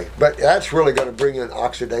 absolutely. But that's really going to bring in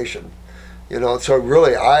oxidation. So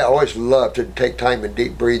really, I always love to take time and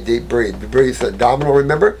deep breathe. Breathe the abdominal,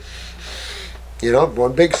 remember?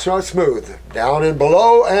 One big smooth. Down and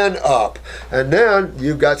below and up. And then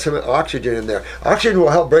you've got some oxygen in there. Oxygen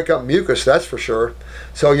will help break up mucus, that's for sure.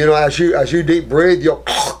 So, as you deep breathe, you'll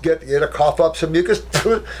get a cough up some mucus.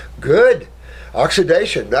 Good.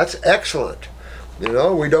 Oxidation, that's excellent.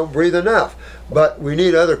 We don't breathe enough. But we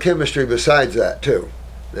need other chemistry besides that too.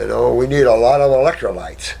 We need a lot of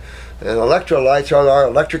electrolytes. And electrolytes are our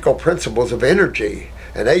electrical principles of energy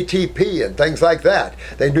and ATP and things like that.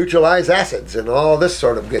 They neutralize acids and all this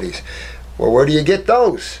sort of goodies. Well, where do you get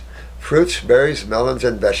those? Fruits, berries, melons,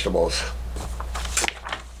 and vegetables.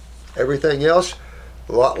 Everything else,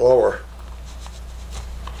 a lot lower.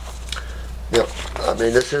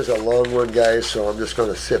 This is a long one, guys, so I'm just going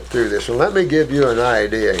to sift through this. And let me give you an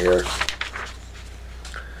idea here.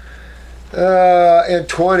 In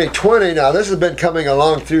 2020, now this has been coming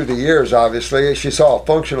along through the years, obviously. She saw a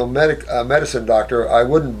functional medicine doctor. I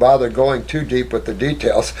wouldn't bother going too deep with the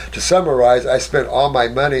details. To summarize, I spent all my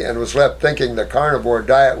money and was left thinking the carnivore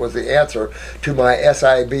diet was the answer to my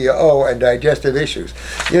SIBO and digestive issues.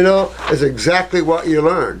 It's exactly what you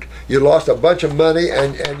learned. You lost a bunch of money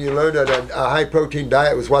and you learned that a high-protein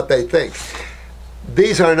diet was what they think.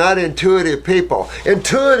 These are not intuitive people.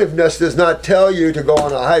 Intuitiveness does not tell you to go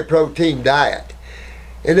on a high-protein diet.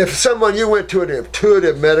 And if you went to an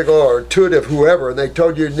intuitive medical or intuitive whoever and they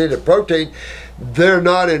told you needed protein, they're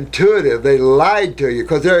not intuitive. They lied to you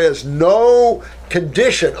because there is no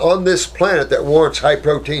condition on this planet that warrants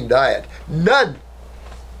high-protein diet. None.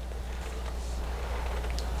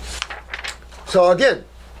 So again,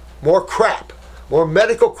 more crap, more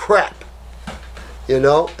medical crap.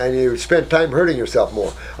 And you spend time hurting yourself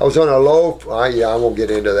more. I was on a low, I won't get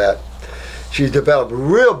into that. She's developed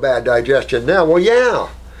real bad digestion now. Well, yeah,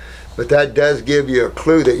 but that does give you a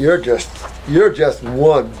clue that you're just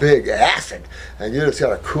one big acid, and you just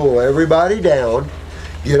got to cool everybody down.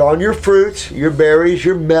 Get on your fruits, your berries,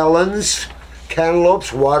 your melons,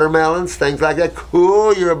 cantaloupes, watermelons, things like that.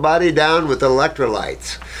 Cool your body down with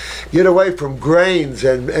electrolytes. Get away from grains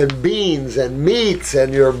and beans and meats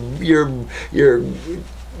and your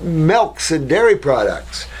milks and dairy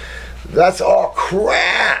products. That's all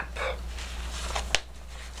crap.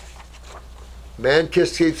 Man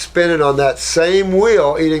just keeps spinning on that same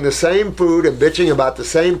wheel, eating the same food and bitching about the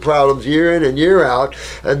same problems year in and year out,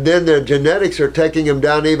 and then their genetics are taking him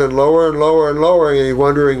down even lower and lower and lower, and he's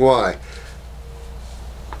wondering why.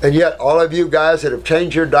 And yet, all of you guys that have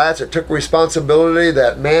changed your diets, that took responsibility,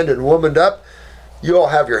 that manned and womaned up, you all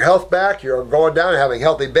have your health back, you're going down and having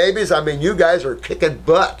healthy babies. I mean, you guys are kicking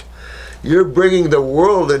butt. You're bringing the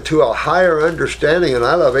world into a higher understanding, and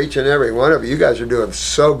I love each and every one of you. You guys are doing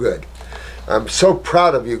so good. I'm so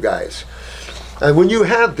proud of you guys. And when you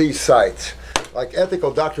have these sites, like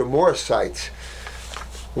Ethical Dr. Morris sites,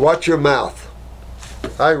 watch your mouth.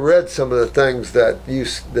 I read some of the things that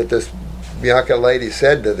this Bianca lady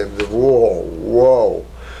said to them. Whoa,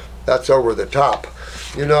 that's over the top.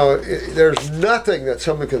 You know, there's nothing that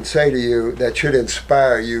someone can say to you that should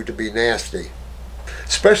inspire you to be nasty,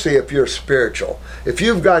 especially if you're spiritual. If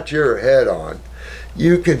you've got your head on,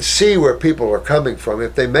 you can see where people are coming from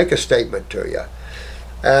if they make a statement to you.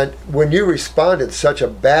 And when you respond in such a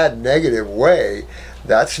bad, negative way,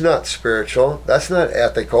 that's not spiritual. That's not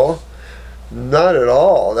ethical. Not at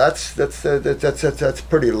all. That's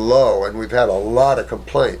pretty low, and we've had a lot of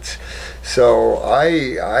complaints. So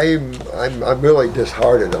I'm really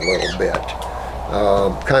disheartened a little bit.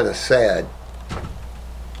 Kind of sad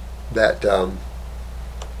that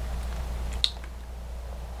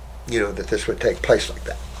that this would take place like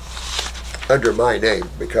that under my name,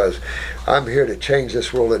 because I'm here to change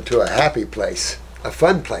this world into a happy place, a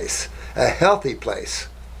fun place, a healthy place.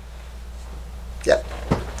 Yep.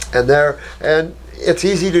 And it's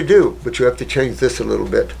easy to do, but you have to change this a little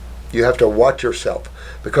bit. You have to watch yourself,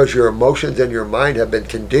 because your emotions and your mind have been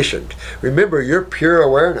conditioned. Remember, you're pure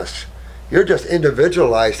awareness. You're just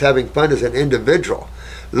individualized, having fun as an individual.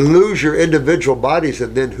 Lose your individual bodies,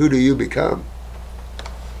 and then who do you become?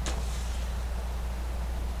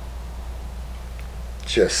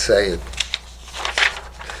 Just saying.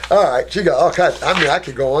 All right, you got all kinds. I mean, I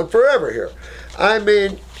could go on forever here. I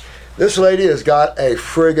mean, this lady has got a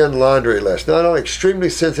friggin' laundry list. Not only extremely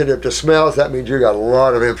sensitive to smells, that means you got a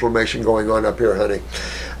lot of inflammation going on up here, honey.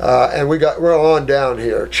 And we're on down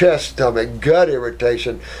here. Chest, stomach, gut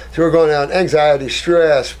irritation. So we're going down anxiety,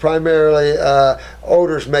 stress. Primarily,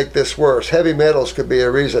 odors make this worse. Heavy metals could be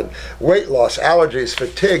a reason. Weight loss, allergies,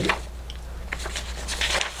 fatigue.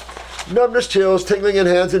 Numbness, chills, tingling in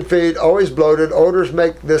hands and feet, always bloated. Odors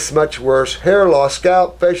make this much worse. Hair loss,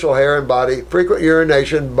 scalp, facial hair and body. Frequent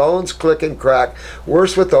urination, bones click and crack.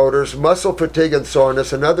 Worse with odors. Muscle fatigue and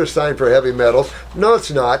soreness, another sign for heavy metals. No,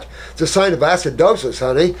 it's not. It's a sign of acidosis,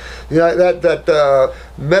 honey. You know, that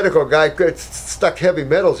medical guy stuck heavy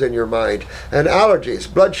metals in your mind. And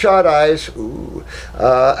allergies, bloodshot eyes.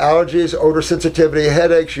 Allergies, odor sensitivity,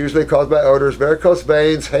 headaches, usually caused by odors. Varicose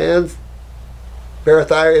veins, hands.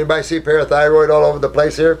 Parathyroid, anybody see parathyroid all over the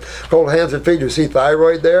place here? Cold hands and feet, you see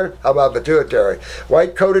thyroid there? How about pituitary?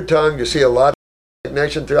 White coated tongue, you see a lot of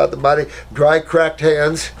stagnation throughout the body. Dry, cracked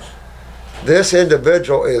hands. This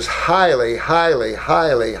individual is highly, highly,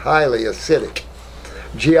 highly, highly acidic.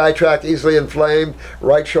 GI tract easily inflamed,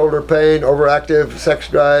 right shoulder pain, overactive sex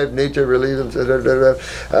drive, need to relieve them.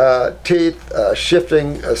 Teeth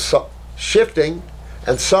shifting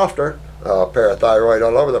and softer. Parathyroid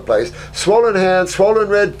all over the place. Swollen hands, swollen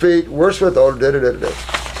red feet, worse with odor.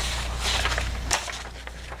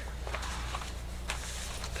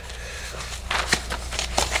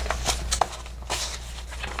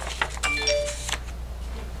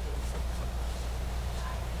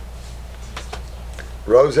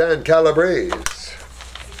 Roseanne Calabrese.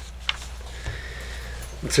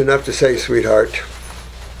 It's enough to say, sweetheart.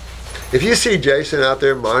 If you see Jason out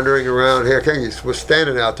there wandering around here, he was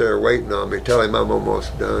standing out there waiting on me. Tell him I'm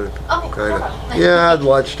almost done. Okay. Kind of. Yeah, at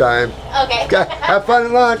lunchtime. Okay. Have fun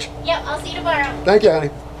at lunch. Yep, I'll see you tomorrow. Thank you, honey.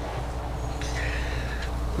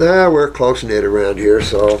 We're close knit around here,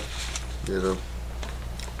 so,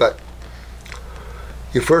 But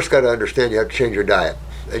you first got to understand you have to change your diet.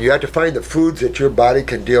 And you have to find the foods that your body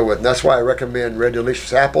can deal with. And that's why I recommend red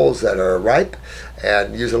delicious apples that are ripe,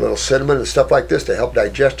 and use a little cinnamon and stuff like this to help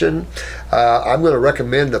digestion. I'm going to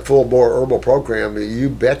recommend the Full Bore Herbal Program. You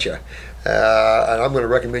betcha. And I'm going to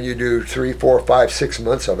recommend you do 3, 4, 5, 6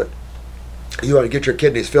 months of it. You want to get your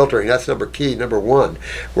kidneys filtering. That's number one.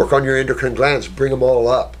 Work on your endocrine glands. Bring them all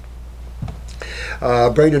up.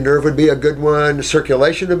 Brain and nerve would be a good one.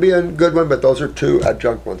 Circulation would be a good one, but those are 2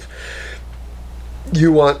 adjunct ones.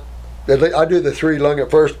 You want, I do the 3 lung at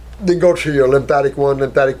first, then go to your lymphatic 1,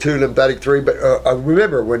 lymphatic 2, lymphatic 3. But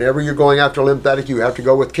remember, whenever you're going after lymphatic, you have to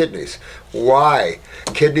go with kidneys. Why?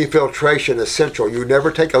 Kidney filtration is essential. You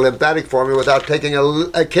never take a lymphatic formula without taking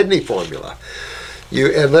a kidney formula.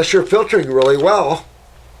 Unless you're filtering really well,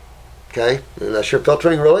 okay? Unless you're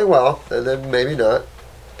filtering really well, and then maybe not.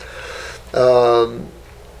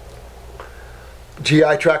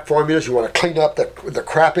 GI tract formulas, you want to clean up the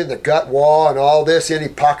crap in the gut wall and all this, any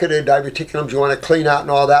pocketed diverticulums you want to clean out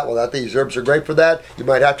and all that. Well, these herbs are great for that. You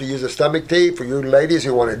might have to use a stomach tea for you ladies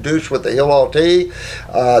who want to douche with the Heal All tea.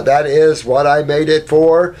 That is what I made it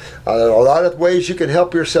for. There are a lot of ways you can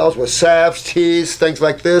help yourselves with salves, teas, things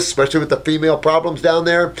like this, especially with the female problems down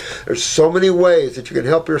there. There's so many ways that you can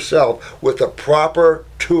help yourself with the proper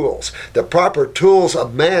tools. The proper tools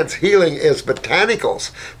of man's healing is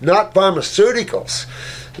botanicals, not pharmaceuticals.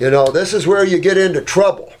 This is where you get into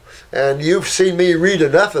trouble. And you've seen me read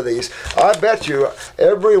enough of these. I bet you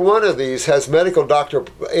every one of these has medical doctor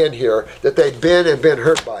in here that they've been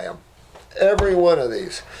hurt by them. Every one of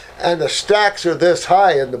these. And the stacks are this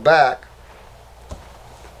high in the back.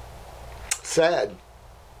 Sad.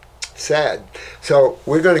 So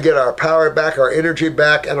we're going to get our power back, our energy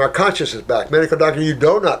back, and our consciousness back. Medical doctor, you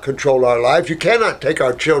do not control our lives. You cannot take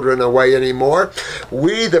our children away anymore.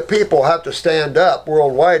 We, the people, have to stand up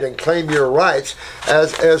worldwide and claim your rights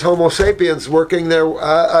as Homo sapiens working their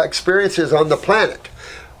experiences on the planet.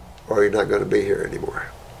 Or you're not going to be here anymore.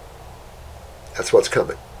 That's what's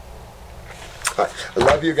coming. All right. I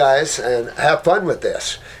love you guys, and have fun with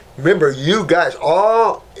this. Remember, you guys,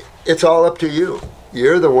 it's all up to you.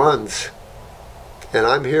 You're the ones, and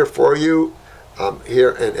I'm here for you. I'm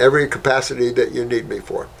here in every capacity that you need me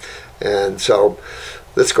for. And so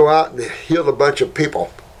let's go out and heal a bunch of people,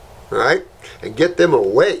 all right? And get them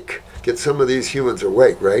awake. Get some of these humans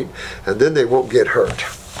awake, right? And then they won't get hurt.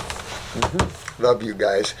 Mm-hmm. Love you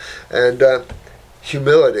guys. And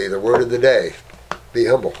humility, the word of the day. Be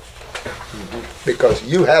humble. Mm-hmm. Because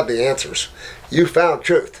you have the answers. You found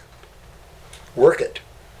truth. Work it.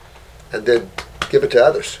 And then give it to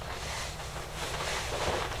others.